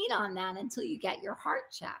back seat on that until you get your heart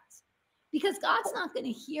checked. Because God's not going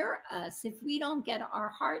to hear us if we don't get our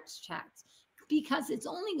hearts checked, because it's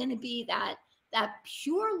only going to be that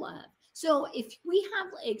pure love. So if we have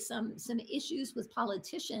like some issues with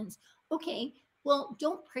politicians, okay, well,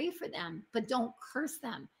 don't pray for them, but don't curse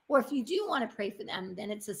them. Or if you do want to pray for them, then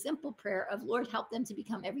it's a simple prayer of, Lord, help them to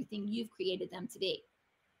become everything you've created them to be.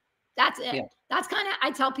 That's it. Yeah. That's kind of,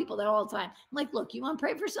 I tell people that all the time. I'm like, look, you want to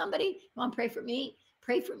pray for somebody? You want to pray for me?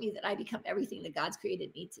 Pray for me that I become everything that God's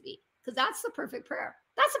created me to be. Because that's the perfect prayer.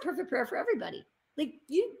 That's the perfect prayer for everybody. Like,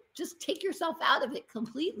 you just take yourself out of it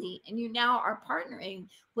completely, and you now are partnering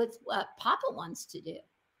with what Papa wants to do.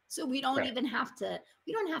 So we don't even have to,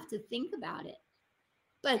 we don't have to think about it.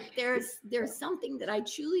 But there's something that I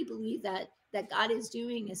truly believe that God is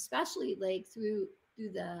doing, especially like through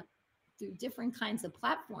different kinds of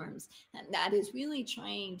platforms, and that is really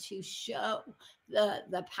trying to show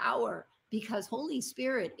the power, because Holy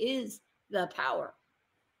Spirit is the power.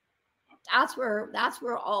 That's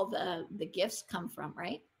where all the gifts come from,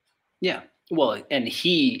 right? Yeah. Well, and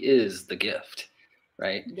he is the gift,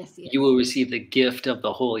 right? Yes, he is. You will receive the gift of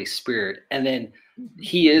the Holy Spirit. And then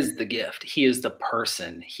he is the gift. He is the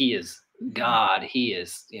person. He is God. He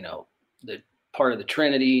is, the part of the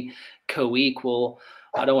Trinity, co-equal.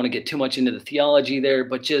 I don't want to get too much into the theology there,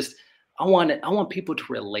 but just I want people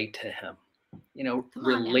to relate to him.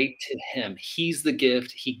 Relate to him. He's the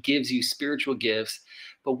gift. He gives you spiritual gifts,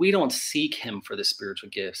 but we don't seek him for the spiritual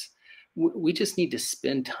gifts. We just need to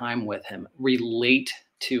spend time with him, relate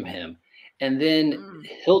to him, and then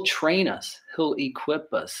he'll train us. He'll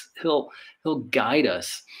equip us. He'll guide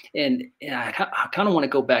us. And I kind of want to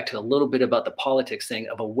go back to a little bit about the politics thing,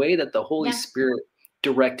 of a way that the Holy Spirit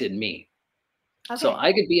directed me. Okay. So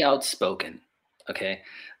I could be outspoken, okay,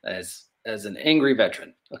 as an angry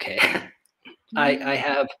veteran, okay. I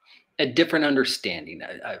have a different understanding,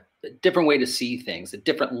 a different way to see things, a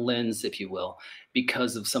different lens, if you will,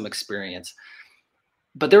 because of some experience.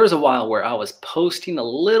 But there was a while where I was posting a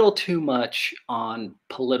little too much on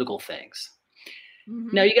political things.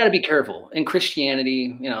 Now you got to be careful. In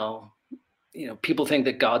Christianity, people think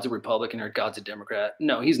that God's a Republican or God's a Democrat.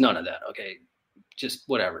 No, he's none of that. Okay, just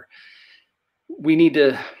whatever. We need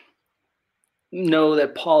to know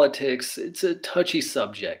that politics, it's a touchy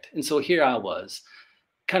subject. And so here I was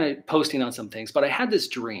kind of posting on some things, but I had this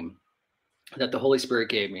dream that the Holy Spirit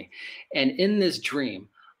gave me. And in this dream,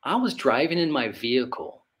 I was driving in my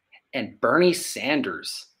vehicle and Bernie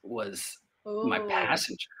Sanders was my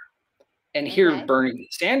passenger. And here Bernie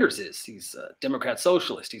Sanders is, he's a Democrat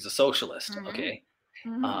socialist. He's a socialist. Okay.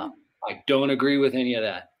 I don't agree with any of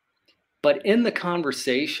that. But in the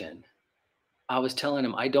conversation, I was telling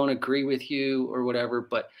him, I don't agree with you or whatever,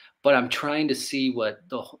 but I'm trying to see what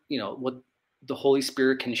the Holy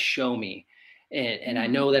Spirit can show me. And I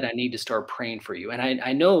know that I need to start praying for you. And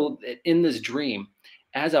I know that in this dream,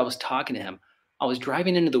 as I was talking to him, I was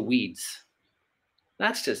driving into the weeds.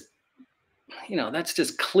 That's just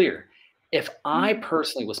clear. If I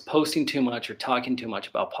personally was posting too much or talking too much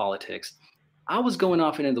about politics, I was going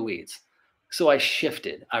off into the weeds. So I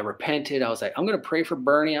shifted. I repented. I was like, I'm going to pray for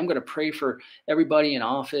Bernie. I'm going to pray for everybody in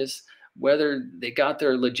office, whether they got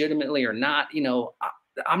there legitimately or not.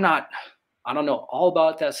 I don't know all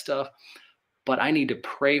about that stuff, but I need to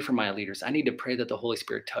pray for my leaders. I need to pray that the Holy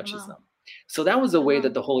Spirit touches them. So that was the way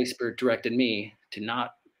that the Holy Spirit directed me to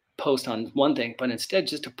not post on one thing, but instead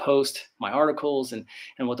just to post my articles and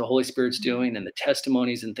what the Holy Spirit's doing and the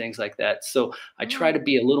testimonies and things like that. So I try to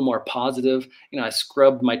be a little more positive. I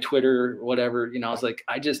scrubbed my Twitter or whatever. I was like,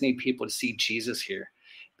 I just need people to see Jesus here,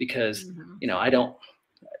 because, I don't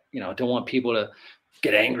want people to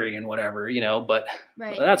get angry and whatever, but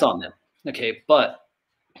that's on them. Okay. But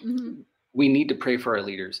we need to pray for our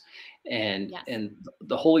leaders, and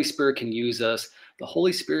the Holy Spirit can use us. The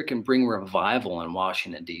Holy Spirit can bring revival in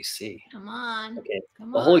Washington, D.C. Come on. Okay.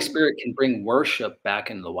 The Holy Spirit can bring worship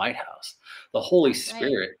back into the White House. The Holy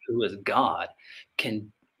Spirit, who is God,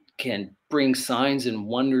 can bring signs and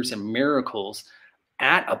wonders and miracles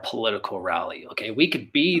at a political rally. Okay. We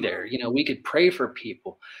could be there. We could pray for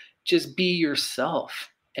people. Just be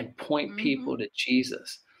yourself and point people to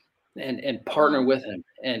Jesus and partner with him.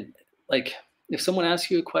 And like, if someone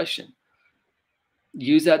asks you a question,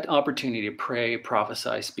 use that opportunity to pray,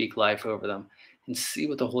 prophesy, speak life over them, and see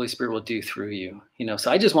what the Holy Spirit will do through you.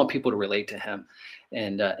 So I just want people to relate to him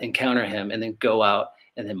and encounter him, and then go out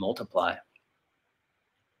and then multiply.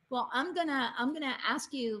 Well, I'm gonna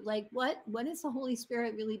ask you, like, what has the Holy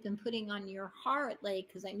Spirit really been putting on your heart, like,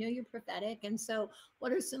 because I know you're prophetic, and so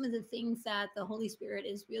what are some of the things that the Holy Spirit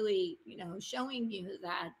is really, showing you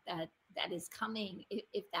that is coming,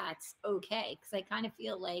 if that's okay? Because I kind of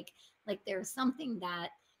feel like there's something that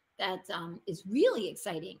is really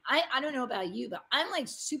exciting. I don't know about you, but I'm like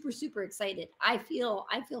super super excited. I feel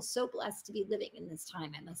so blessed to be living in this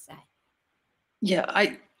time, I must say. Yeah,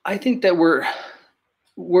 I think that we're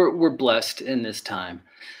blessed in this time.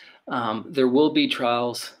 There will be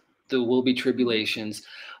trials, there will be tribulations.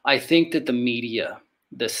 I think that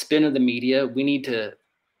the spin of the media, we need to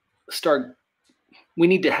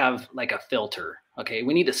have like a filter. Okay,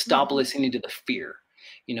 we need to stop listening to the fear.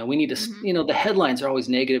 We need to, the headlines are always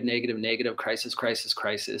negative, negative, negative, crisis, crisis,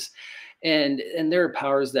 crisis. And there are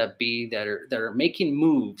powers that be that are making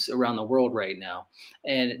moves around the world right now,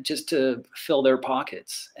 and just to fill their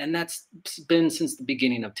pockets. And that's been since the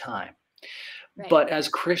beginning of time. Right. But as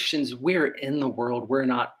Christians, we're in the world. We're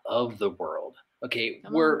not of the world. Okay,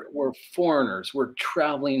 we're foreigners. We're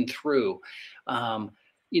traveling through, and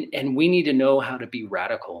we need to know how to be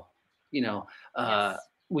radical. Yes.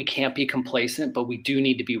 We can't be complacent, but we do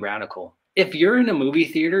need to be radical. If you're in a movie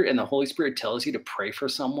theater and the Holy Spirit tells you to pray for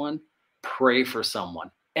someone, pray for someone.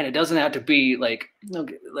 And it doesn't have to be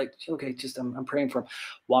okay, just I'm praying for them.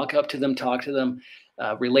 Walk up to them, talk to them,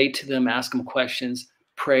 relate to them, ask them questions,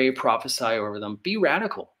 pray, prophesy over them. Be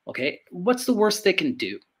radical, okay? What's the worst they can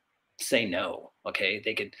do? Say no, okay?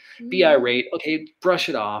 They could be irate, okay, brush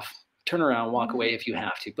it off, turn around, walk away if you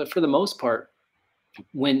have to. But for the most part,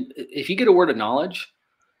 if you get a word of knowledge,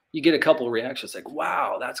 you get a couple of reactions like,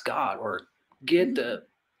 wow, that's God, or get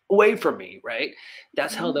away from me, right?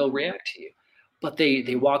 That's how they'll react to you. But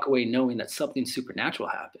they walk away knowing that something supernatural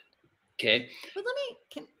happened. Okay. But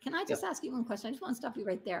can I just ask you one question? I just want to stop you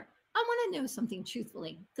right there. I want to know something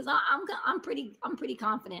truthfully, because I'm pretty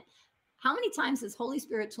confident. How many times has Holy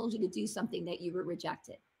Spirit told you to do something that you were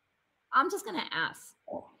rejected? I'm just going to ask,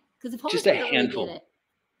 because if Holy Spirit really did it.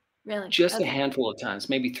 Really? Just a handful of times,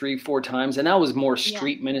 maybe 3-4 times. And that was more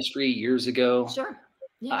street ministry years ago. Sure.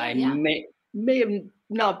 Yeah, I may have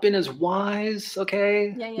not been as wise.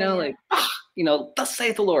 Okay. Thus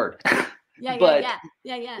saith the Lord. Yeah.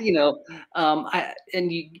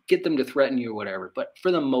 And you get them to threaten you or whatever. But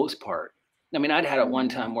for the most part, I mean, I'd had it one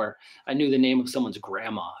time where I knew the name of someone's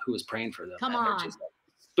grandma who was praying for them. Come and on. They're just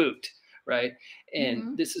spooked. Right.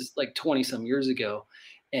 And this is like 20 some years ago.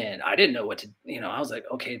 And I didn't know what to, I was like,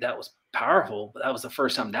 okay, that was powerful, but that was the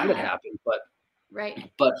first time that had happened. But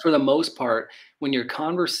for the most part, when you're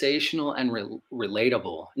conversational and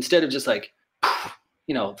relatable, instead of just like,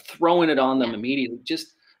 throwing it on them immediately,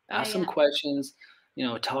 just ask them questions,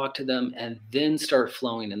 talk to them, and then start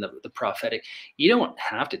flowing in the prophetic. You don't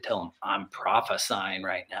have to tell them I'm prophesying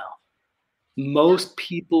right now. Most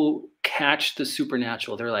people catch the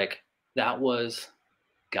supernatural. They're like, that was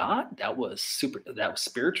God, that was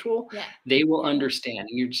spiritual. Yeah. They will understand.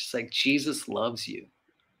 And you're just like, Jesus loves you.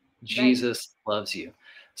 Jesus loves you.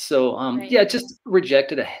 So just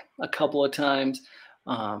rejected a couple of times,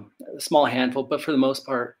 a small handful, but for the most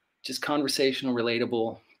part, just conversational,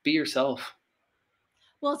 relatable, be yourself.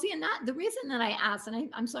 Well, see, and the reason that I asked, and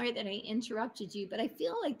I'm sorry that I interrupted you, but I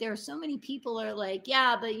feel like there are so many people are like,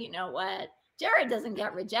 yeah, but you know what? Jared doesn't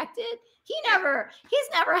get rejected. He's never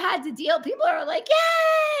had to deal. People are like,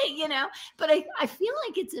 yay, but I feel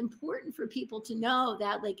like it's important for people to know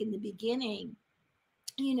that, like, in the beginning,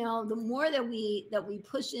 the more that we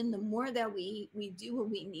push in, the more that we do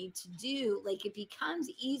what we need to do, like, it becomes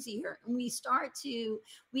easier, and we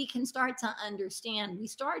can start to understand. We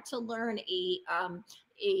start to learn a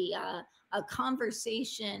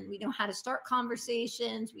conversation. We know how to start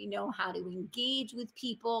conversations. We know how to engage with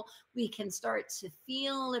people. We can start to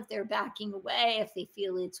feel if they're backing away, if they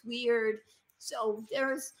feel it's weird. So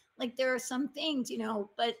there are some things,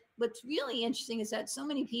 but what's really interesting is that so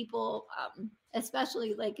many people,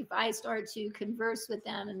 especially like if I start to converse with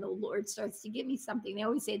them and the Lord starts to give me something, they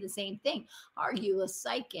always say the same thing. Are you a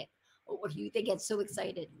psychic? They get so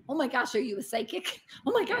excited. Oh my gosh, are you a psychic?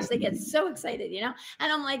 Oh my gosh, they get so excited, And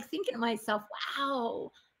I'm like thinking to myself,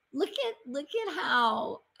 wow, look at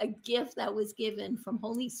how a gift that was given from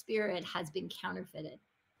Holy Spirit has been counterfeited.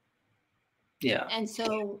 Yeah. And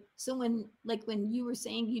so when you were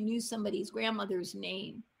saying you knew somebody's grandmother's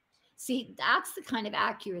name, see, that's the kind of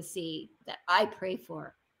accuracy that I pray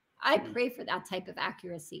for. I pray for that type of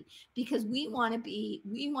accuracy, because we want to be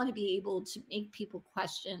able to make people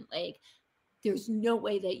question, like, there's no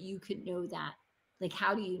way that you could know that. Like,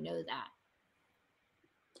 how do you know that?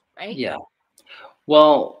 Right? Yeah.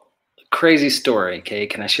 Well, crazy story. Okay.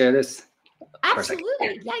 Can I share this?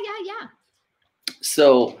 Absolutely. Yeah.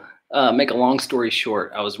 So, make a long story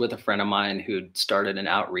short, I was with a friend of mine who'd started an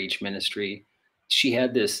outreach ministry. She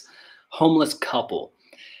had this homeless couple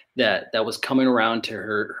that was coming around to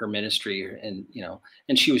her ministry, and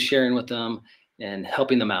and she was sharing with them and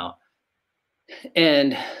helping them out.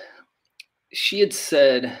 And she had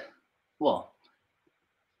said, well,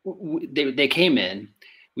 they came in,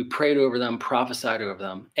 we prayed over them, prophesied over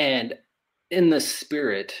them, and in the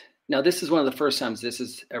spirit. Now, this is one of the first times this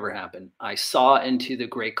has ever happened. I saw into the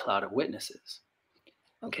great cloud of witnesses.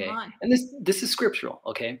 Okay, and this is scriptural.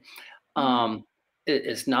 Okay,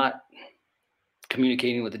 it's not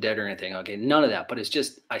communicating with the dead or anything. Okay, none of that. But it's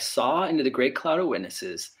just, I saw into the great cloud of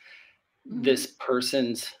witnesses this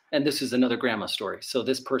person's, and this is another grandma story. So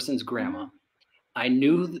this person's grandma, I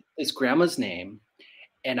knew this grandma's name,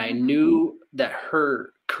 and I knew that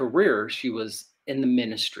her career, she was in the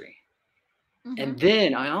ministry. And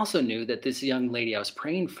then I also knew that this young lady I was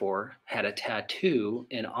praying for had a tattoo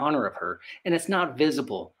in honor of her, and it's not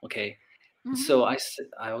visible. Okay. So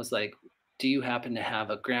I was like, do you happen to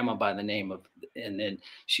have a grandma by the name of, and then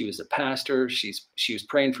she was a pastor. She was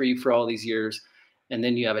praying for you for all these years. And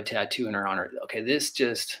then you have a tattoo in her honor. Okay. This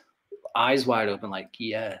just eyes wide open, like,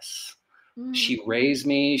 yes, she raised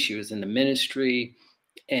me. She was in the ministry.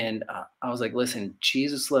 And I was like, listen,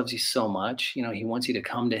 Jesus loves you so much. He wants you to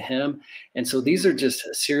come to him. And so these are just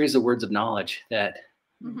a series of words of knowledge that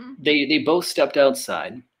they both stepped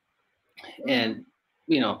outside and,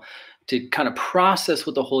 to kind of process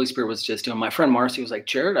what the Holy Spirit was just doing. My friend Marcy was like,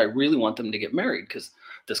 Jared, I really want them to get married, because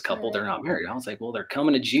this couple, they're not married. I was like, well, they're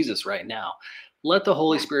coming to Jesus right now. Let the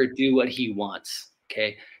Holy Spirit do what he wants.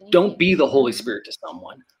 Okay. Don't be the Holy Spirit to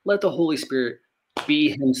someone. Let the Holy Spirit be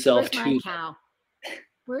himself to my cow.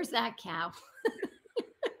 Where's that cow?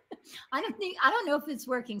 I don't know if it's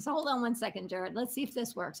working. So hold on one second, Jared. Let's see if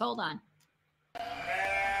this works. Hold on. Is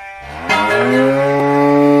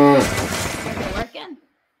it working?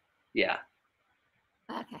 Yeah.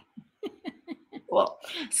 Okay. Well,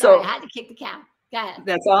 so I had to kick the cow. Go ahead.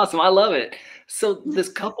 That's awesome. I love it. So this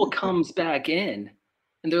couple comes back in,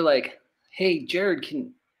 and they're like, hey, Jared,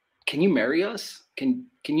 can you marry us? Can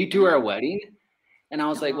you do our wedding? And I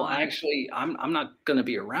was like, well, actually, I'm not going to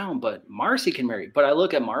be around, but Marcy can marry. But I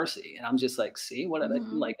look at Marcy, and I'm just like, see, what did I,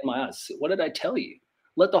 like, in my eyes, what did I tell you?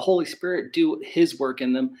 Let the Holy Spirit do his work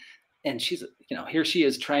in them. And she's, here she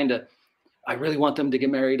is trying to, I really want them to get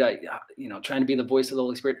married. Trying to be the voice of the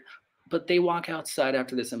Holy Spirit. But they walk outside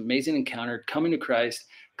after this amazing encounter, coming to Christ,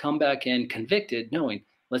 come back in convicted, knowing,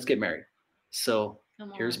 let's get married. So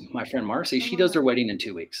here's my friend Marcy. She does her wedding in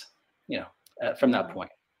 2 weeks, from that point.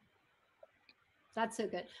 That's so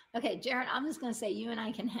good. Okay, Jared, I'm just going to say you and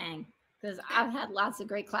I can hang, because I've had lots of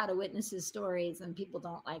great cloud of witnesses stories and people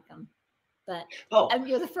don't like them. But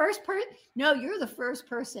you're the first person. No, you're the first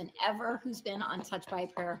person ever who's been on Touched by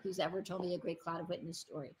Prayer who's ever told me a great cloud of witness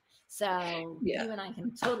story. So you and I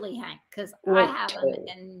can totally hang, because I have them,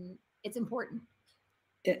 and it's important.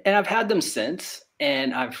 And I've had them since,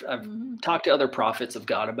 and I've talked to other prophets of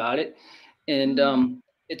God about it, and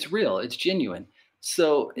it's real, it's genuine.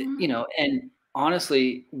 So and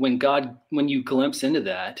honestly, when you glimpse into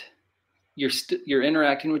that, you're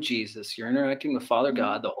interacting with Jesus, you're interacting with Father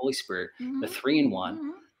God, the Holy Spirit, the 3 in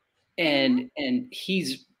 1, and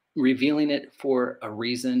he's revealing it for a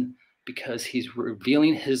reason, because he's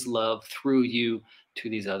revealing his love through you to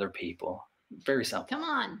these other people. Very simple. Come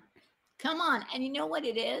on. And you know what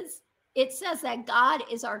it is? It says that God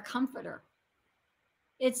is our comforter.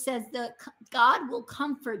 It says that God will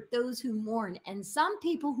comfort those who mourn. And some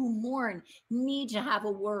people who mourn need to have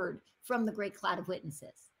a word from the great cloud of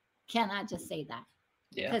witnesses. Can I just say that?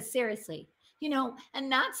 Yeah. Because seriously,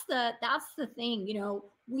 and that's the thing,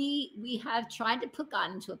 we have tried to put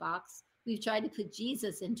God into a box. We've tried to put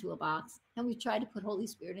Jesus into a box, and we've tried to put Holy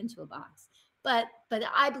Spirit into a box. But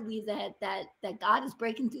I believe that God is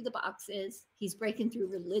breaking through the boxes. He's breaking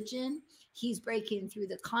through religion. He's breaking through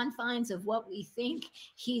the confines of what we think.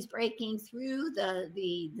 He's breaking through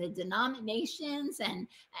the denominations and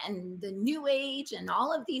the New Age and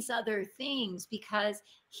all of these other things, because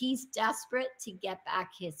he's desperate to get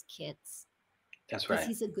back his kids. That's right.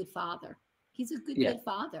 He's a good father. He's a good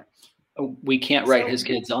father. We can't write his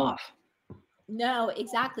kids off. No,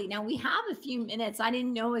 exactly. Now we have a few minutes. I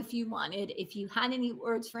didn't know if you had any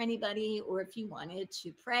words for anybody or if you wanted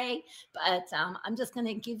to pray, but I'm just going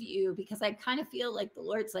to give you, because I kind of feel like the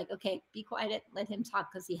Lord's like, okay, be quiet, let him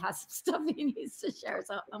talk because he has some stuff he needs to share.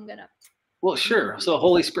 So I'm going to. Well, sure. So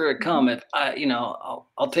Holy Spirit come. If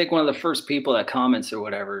I'll take one of the first people that comments or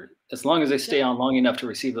whatever, as long as they stay on long enough to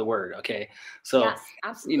receive the word. Okay. So, Yes,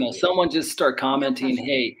 absolutely. someone just start commenting, pressure.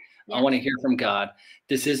 hey, Yeah. I want to hear from God.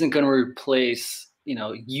 This isn't going to replace,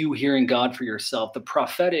 you hearing God for yourself. The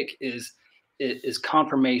prophetic is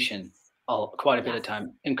confirmation quite a bit of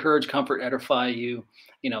time. Encourage, comfort, edify you.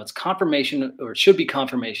 It's confirmation, or it should be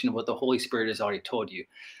confirmation of what the Holy Spirit has already told you.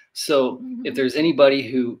 So if there's anybody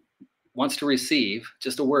who wants to receive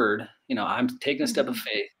just a word, I'm taking a step of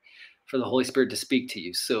faith for the Holy Spirit to speak to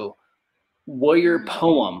you. So warrior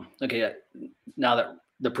poem. Okay. Now that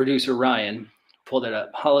the producer, Ryan, pulled it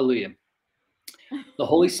up. Hallelujah. The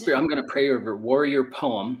Holy Spirit, I'm going to pray over warrior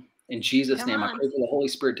poem in Jesus' name. I pray for the Holy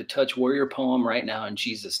Spirit to touch warrior poem right now in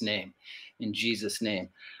Jesus' name. In Jesus' name.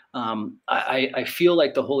 I feel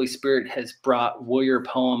like the Holy Spirit has brought warrior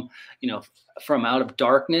poem, from out of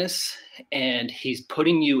darkness, and he's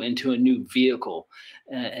putting you into a new vehicle.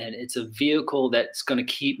 And it's a vehicle that's going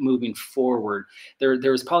to keep moving forward.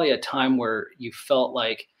 There was probably a time where you felt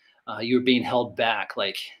like you were being held back.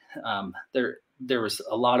 Like there was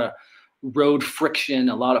a lot of road friction,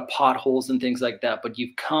 a lot of potholes and things like that. But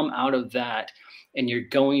you've come out of that and you're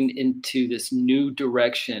going into this new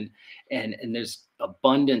direction, and there's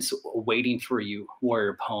abundance waiting for you,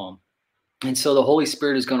 warrior poem. And so the Holy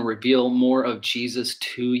Spirit is going to reveal more of Jesus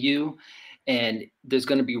to you. And there's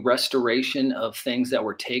going to be restoration of things that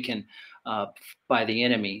were taken by the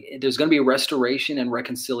enemy. There's going to be restoration and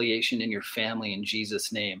reconciliation in your family in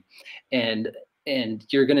Jesus' name. And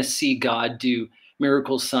you're going to see God do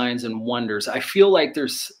miracles, signs, and wonders. I feel like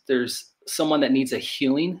there's someone that needs a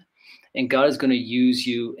healing, and God is going to use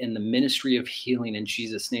you in the ministry of healing in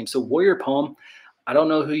Jesus' name. So warrior poem, I don't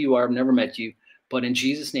know who you are. I've never met you. But in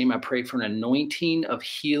Jesus' name, I pray for an anointing of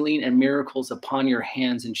healing and miracles upon your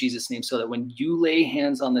hands in Jesus' name, so that when you lay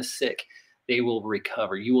hands on the sick, they will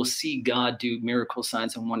recover. You will see God do miracle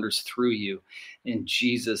signs and wonders through you in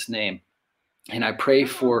Jesus' name. And I pray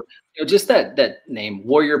for just that name,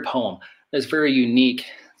 warrior poem. That's very unique.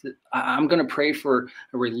 I'm going to pray for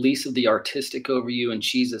a release of the artistic over you in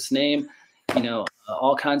Jesus' name.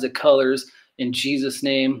 All kinds of colors in Jesus'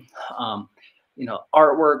 name.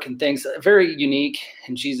 Artwork and things, very unique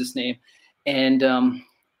in Jesus' name. And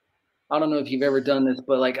I don't know if you've ever done this,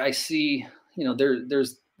 but like I see,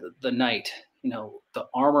 there's the knight, the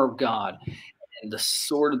armor of God and the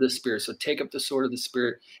sword of the Spirit. So take up the sword of the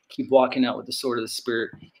Spirit, keep walking out with the sword of the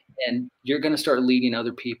Spirit, and you're going to start leading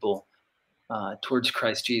other people towards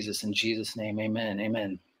Christ Jesus in Jesus' name. Amen.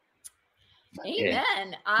 Amen.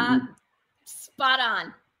 Amen. Spot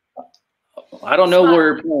on. I don't know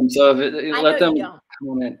warrior poem, so let them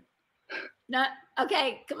comment. No,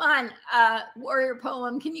 okay, come on, warrior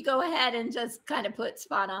poem. Can you go ahead and just kind of put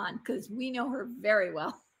spot on, because we know her very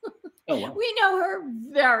well. Oh, wow. We know her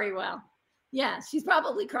very well. Yeah, she's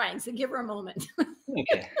probably crying, so give her a moment.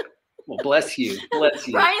 Okay. Well, bless you. Bless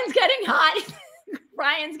you. Brian's getting hot.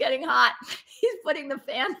 Brian's getting hot. He's putting the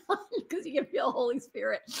fan on because you can feel Holy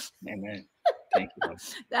Spirit. Amen. Thank you.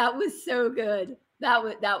 That was so good. That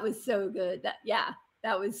was so good.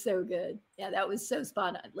 That was so good. Yeah, that was so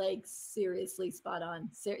spot on. Like seriously spot on.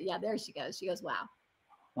 Yeah, there she goes. She goes, wow.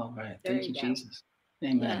 All right. Thank you, Jesus.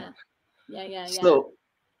 Amen. Yeah. So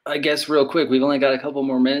I guess real quick, we've only got a couple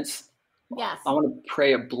more minutes. Yes. I want to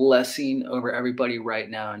pray a blessing over everybody right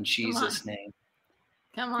now in Jesus' name.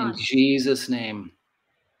 Come on. In Jesus' name.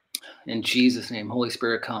 In Jesus' name, Holy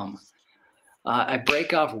Spirit, come. I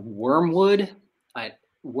break off wormwood.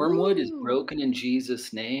 Wormwood is broken in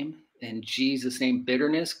Jesus' name. In Jesus' name,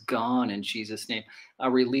 bitterness gone in Jesus' name. I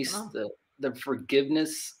release the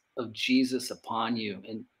forgiveness of Jesus upon you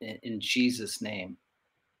in Jesus' name.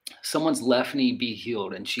 Someone's left knee be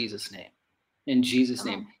healed in Jesus' name. In Jesus'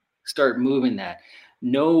 name, start moving that.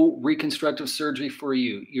 No reconstructive surgery for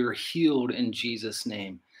you. You're healed in Jesus'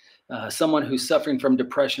 name. Someone who's suffering from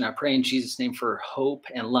depression, I pray in Jesus' name for hope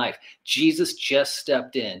and life. Jesus just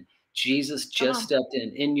stepped in. Jesus just stepped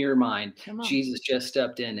in your mind. Jesus just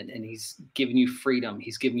stepped in and he's giving you freedom.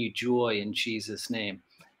 He's giving you joy in Jesus' name.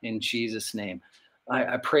 In Jesus' name.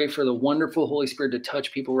 I pray for the wonderful Holy Spirit to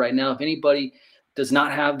touch people right now. If anybody does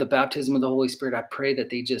not have the baptism of the Holy Spirit, I pray that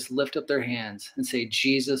they just lift up their hands and say,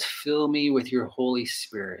 Jesus, fill me with your Holy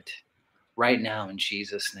Spirit right now in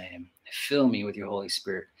Jesus' name. Fill me with your Holy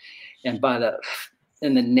Spirit. And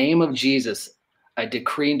in the name of Jesus, I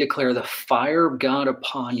decree and declare the fire of God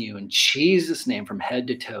upon you in Jesus' name from head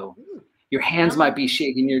to toe. Your hands might be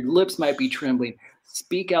shaking, your lips might be trembling.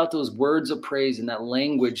 Speak out those words of praise in that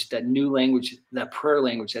language, that new language, that prayer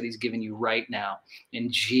language that he's given you right now. In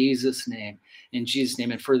Jesus' name. In Jesus'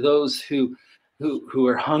 name. And for those who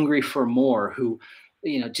are hungry for more, who,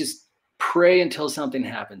 just pray until something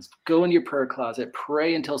happens. Go in your prayer closet,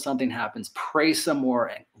 pray until something happens. Pray some more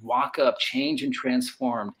and walk up, change and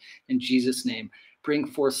transformed in Jesus' name. Bring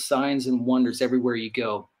forth signs and wonders everywhere you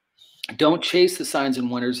go. Don't chase the signs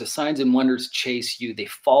and wonders. The signs and wonders chase you. They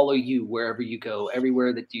follow you wherever you go,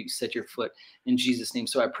 everywhere that you set your foot in Jesus' name.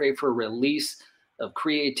 So I pray for a release of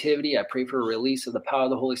creativity. I pray for a release of the power of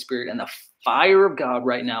the Holy Spirit and the fire of God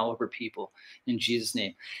right now over people in Jesus'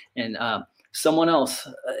 name. And someone else,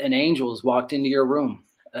 an angel has walked into your room.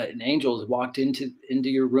 An angel has walked into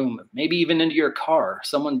your room, maybe even into your car.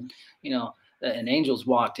 Someone, an angel's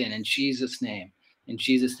walked in Jesus' name. In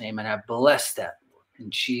Jesus' name. And I bless that. In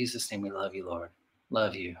Jesus' name, we love you, Lord.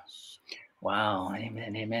 Love you. Wow.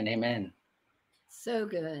 Amen. Amen. Amen. So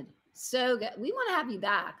good. So good. We want to have you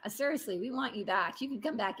back. Seriously, we want you back. You can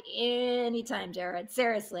come back anytime, Jared.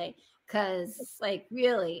 Seriously. Because,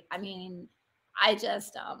 really, I mean, I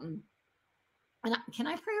just, and can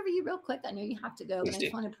I pray over you real quick? I know you have to go, but I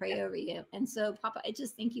just want to pray over you. And so, Papa, I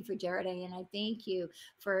just thank you for Jared, and I thank you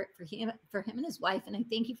for him and his wife. And I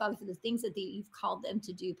thank you, Father, for the things that you've called them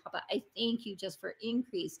to do, Papa. I thank you just for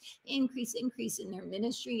increase in their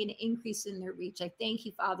ministry and increase in their reach. I thank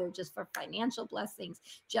you, Father, just for financial blessings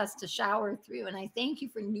just to shower through. And I thank you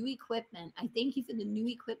for new equipment. I thank you for the new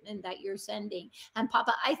equipment that you're sending. And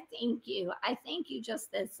Papa, I thank you. I thank you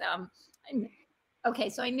just this,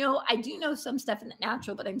 okay, so I do know some stuff in the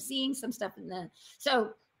natural, but I'm seeing some stuff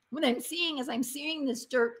so what I'm seeing is I'm seeing this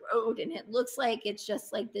dirt road, and it looks like it's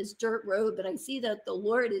just like this dirt road, but I see that the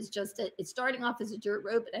Lord is it's starting off as a dirt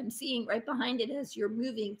road, but I'm seeing right behind it as you're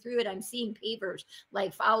moving through it, I'm seeing pavers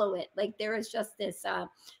follow it. There is just this,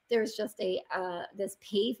 there's just this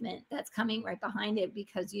pavement that's coming right behind it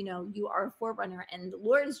because, you are a forerunner, and the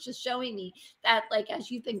Lord is just showing me that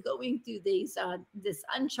as you've been going through this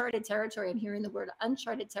uncharted territory, I'm hearing the word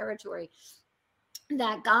uncharted territory,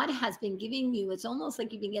 that God has been giving you. It's almost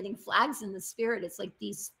like you've been getting flags in the spirit. It's like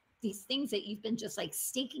these things that you've been just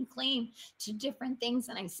staking claim to different things.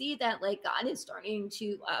 And I see that God is starting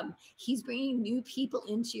to, he's bringing new people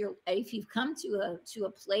into your life. You've come to a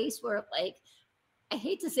place where I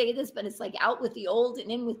hate to say this, but it's out with the old and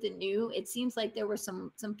in with the new. It seems like there were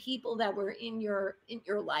some people that were in your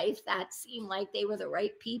life that seemed like they were the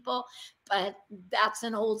right people, but that's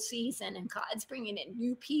an old season, and God's bringing in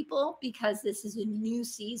new people because this is a new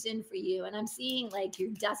season for you. And I'm seeing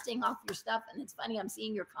you're dusting off your stuff, and it's funny, I'm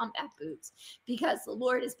seeing your combat boots because the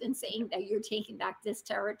Lord has been saying that you're taking back this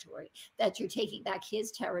territory, that you're taking back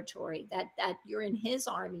his territory, that you're in his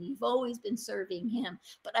army. You've always been serving him,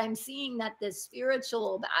 but I'm seeing that this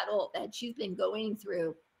spiritual battle that you've been going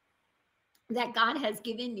through, that God has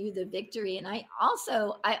given you the victory. And I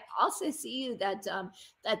also see you that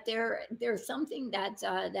there's something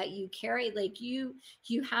that you carry,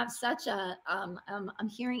 you have such a I'm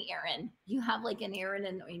hearing Aaron, you have an Aaron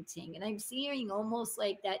anointing, and I'm seeing almost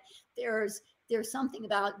that there's something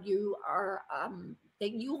about you are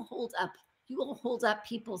that you will hold up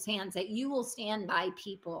people's hands, that you will stand by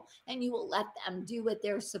people and you will let them do what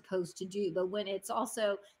they're supposed to do. But when it's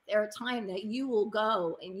also their time, that you will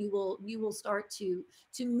go and you will start to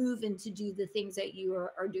move and to do the things that you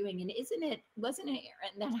are doing. And wasn't it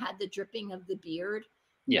Aaron that had the dripping of the beard?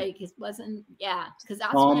 Yeah. It wasn't, yeah, because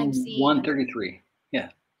that's what I'm seeing. 133. Yeah.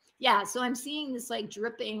 Yeah, so I'm seeing this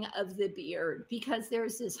dripping of the beard because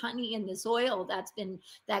there's this honey and this oil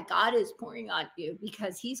that God is pouring on you,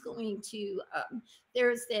 because he's going to,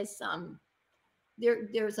 there's this,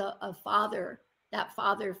 there's a father, that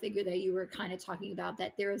father figure that you were kind of talking about,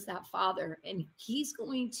 that there is that father, and he's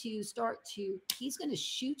going to he's going to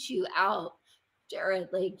shoot you out, Jared.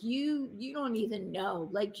 You don't even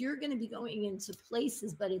know, you're going to be going into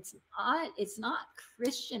places, but it's not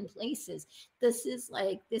Christian places. This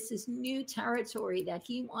is new territory that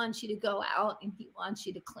he wants you to go out and he wants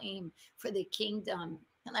you to claim for the kingdom.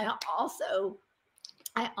 And I also,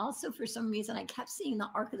 for some reason, I kept seeing the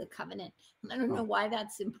Ark of the Covenant. And I don't know why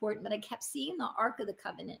that's important, but I kept seeing the Ark of the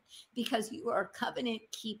Covenant because you are a covenant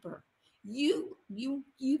keeper. You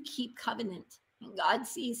keep covenant. And God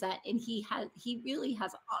sees that, and he really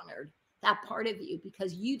has honored that part of you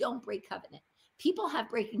because you don't break covenant. People have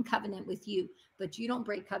breaking covenant with you, but you don't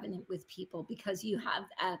break covenant with people because you have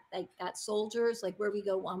that soldiers, like where we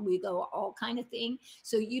go one, we go all kind of thing.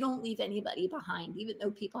 So you don't leave anybody behind, even though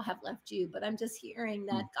people have left you. But I'm just hearing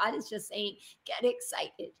that God is just saying, get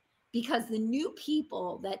excited. Because the new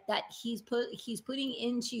people that he's putting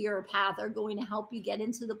into your path are going to help you get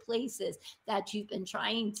into the places that you've been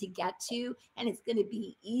trying to get to, and it's going to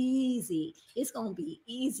be easy. It's going to be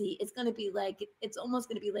easy. It's going to be like, it's almost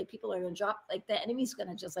going to be like people are going to drop, like the enemy's going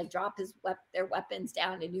to just like drop their weapons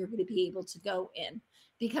down, and you're going to be able to go in,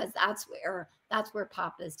 because that's where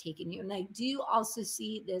Papa is taking you. And I do also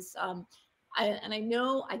see this. I kind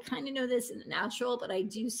of know this in the natural, but I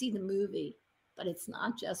do see the movie. But it's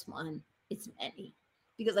not just one, it's many.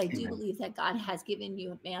 Because I do believe that God has given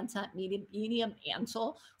you a medium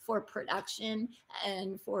mantle for production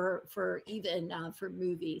and for even for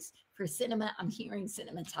movies, for cinema. I'm hearing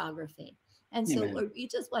cinematography. And so, Lord, we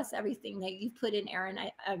just bless everything that you put in Aaron.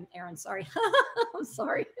 I'm sorry. I'm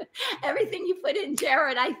sorry. Everything you put in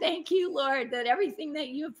Jared, I thank you, Lord, that everything that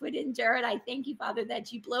you have put in Jared, I thank you, Father,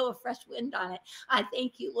 that you blow a fresh wind on it. I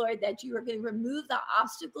thank you, Lord, that you are going to remove the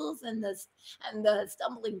obstacles and the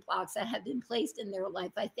stumbling blocks that have been placed in their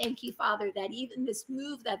life. I thank you, Father, that even this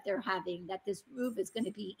move that they're having, that this move is going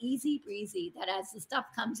to be easy breezy, that as the stuff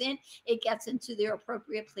comes in, it gets into their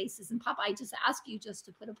appropriate places. And Papa, I just ask you just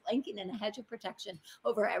to put a blanket and a hedge of protection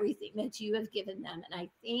over everything that you have given them. And I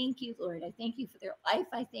thank you, Lord. I thank you for their life.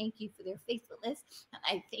 I thank you for their faithfulness. And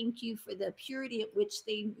I thank you for the purity at which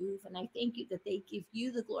they move. And I thank you that they give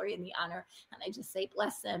you the glory and the honor. And I just say,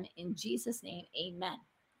 bless them in Jesus' name. Amen.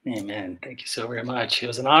 Amen. Thank you so very much. It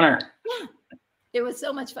was an honor. Yeah. It was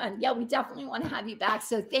so much fun. Yeah, we definitely want to have you back.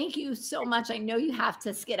 So thank you so much. I know you have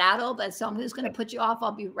to skedaddle, but so I'm just going to put you off.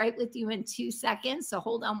 I'll be right with you in 2 seconds. So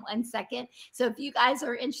hold on 1 second. So if you guys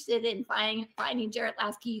are interested in finding Jared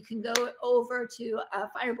Laskey, you can go over to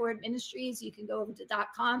Fireboard Ministries. You can go over to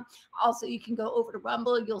 .com. Also, you can go over to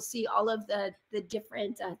Rumble. You'll see all of the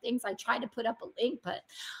different things. I tried to put up a link, but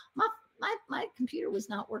my computer was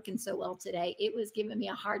not working so well today. It was giving me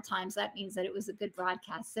a hard time. So that means that it was a good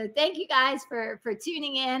broadcast. So thank you guys for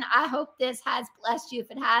tuning in. I hope this has blessed you.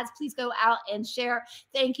 If it has, please go out and share.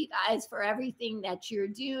 Thank you guys for everything that you're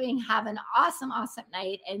doing. Have an awesome, awesome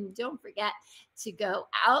night. And don't forget to go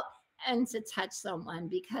out and to touch someone,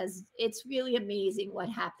 because it's really amazing what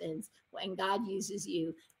happens when God uses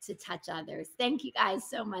you to touch others. Thank you guys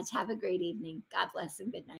so much. Have a great evening. God bless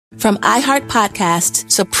and good night. From iHeart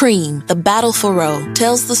Podcasts, Supreme, The Battle for Roe,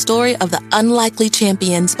 tells the story of the unlikely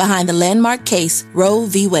champions behind the landmark case Roe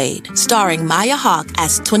v. Wade, starring Maya Hawke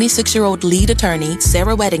as 26-year-old lead attorney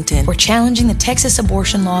Sarah Weddington. We're challenging the Texas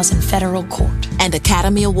abortion laws in federal court. And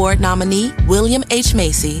Academy Award nominee William H.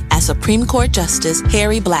 Macy as Supreme Court Justice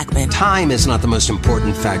Harry Blackmun. Time is not the most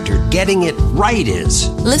important factor. Getting it right is.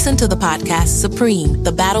 Listen to the podcast Supreme,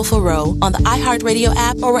 The Battle for Roe on the iHeartRadio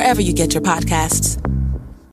app or wherever you get your podcasts.